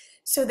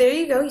 So there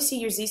you go. You see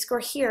your z-score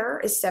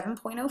here is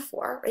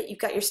 7.04, right? You've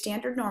got your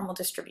standard normal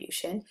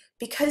distribution.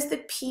 Because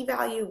the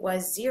p-value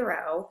was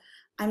 0,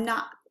 I'm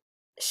not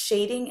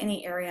shading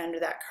any area under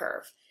that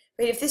curve.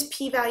 Right? If this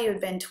p-value had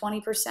been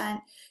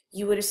 20%,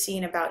 you would have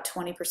seen about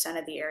 20%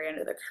 of the area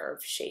under the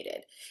curve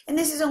shaded. And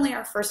this is only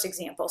our first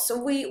example. So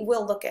we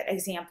will look at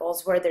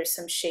examples where there's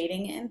some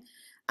shading in,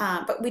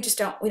 but we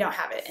don't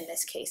have it in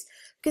this case.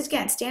 Because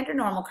again, standard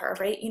normal curve,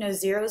 right? You know,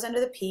 0 is under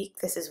the peak.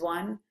 This is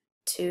 1,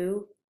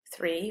 2,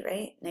 3,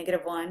 right?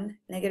 -1,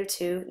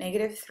 -2,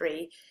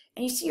 -3.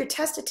 And you see your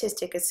test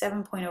statistic is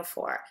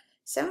 7.04.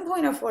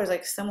 7.04 is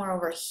like somewhere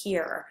over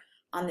here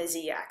on the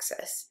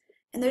z-axis.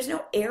 And there's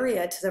no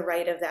area to the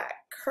right of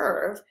that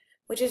curve,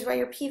 which is why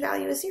your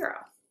p-value is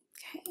 0.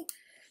 Okay?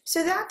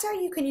 So that's how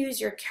you can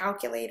use your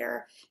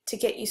calculator to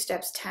get you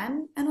steps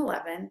 10 and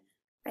 11,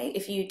 right?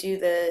 If you do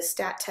the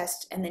stat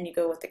test and then you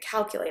go with the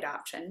calculate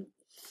option.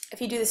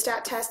 If you do the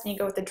stat test and you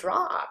go with the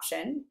draw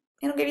option,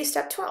 it'll give you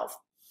step 12.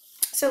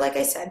 So like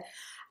I said,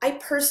 I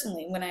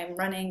personally, when I'm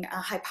running a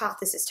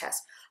hypothesis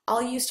test,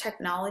 I'll use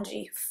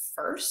technology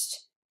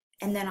first,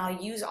 and then I'll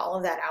use all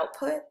of that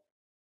output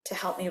to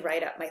help me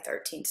write up my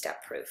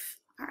 13-step proof.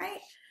 All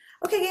right.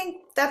 Okay, gang,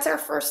 that's our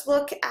first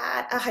look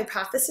at a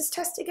hypothesis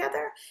test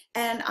together,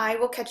 and I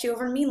will catch you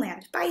over in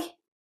Meanland. Bye.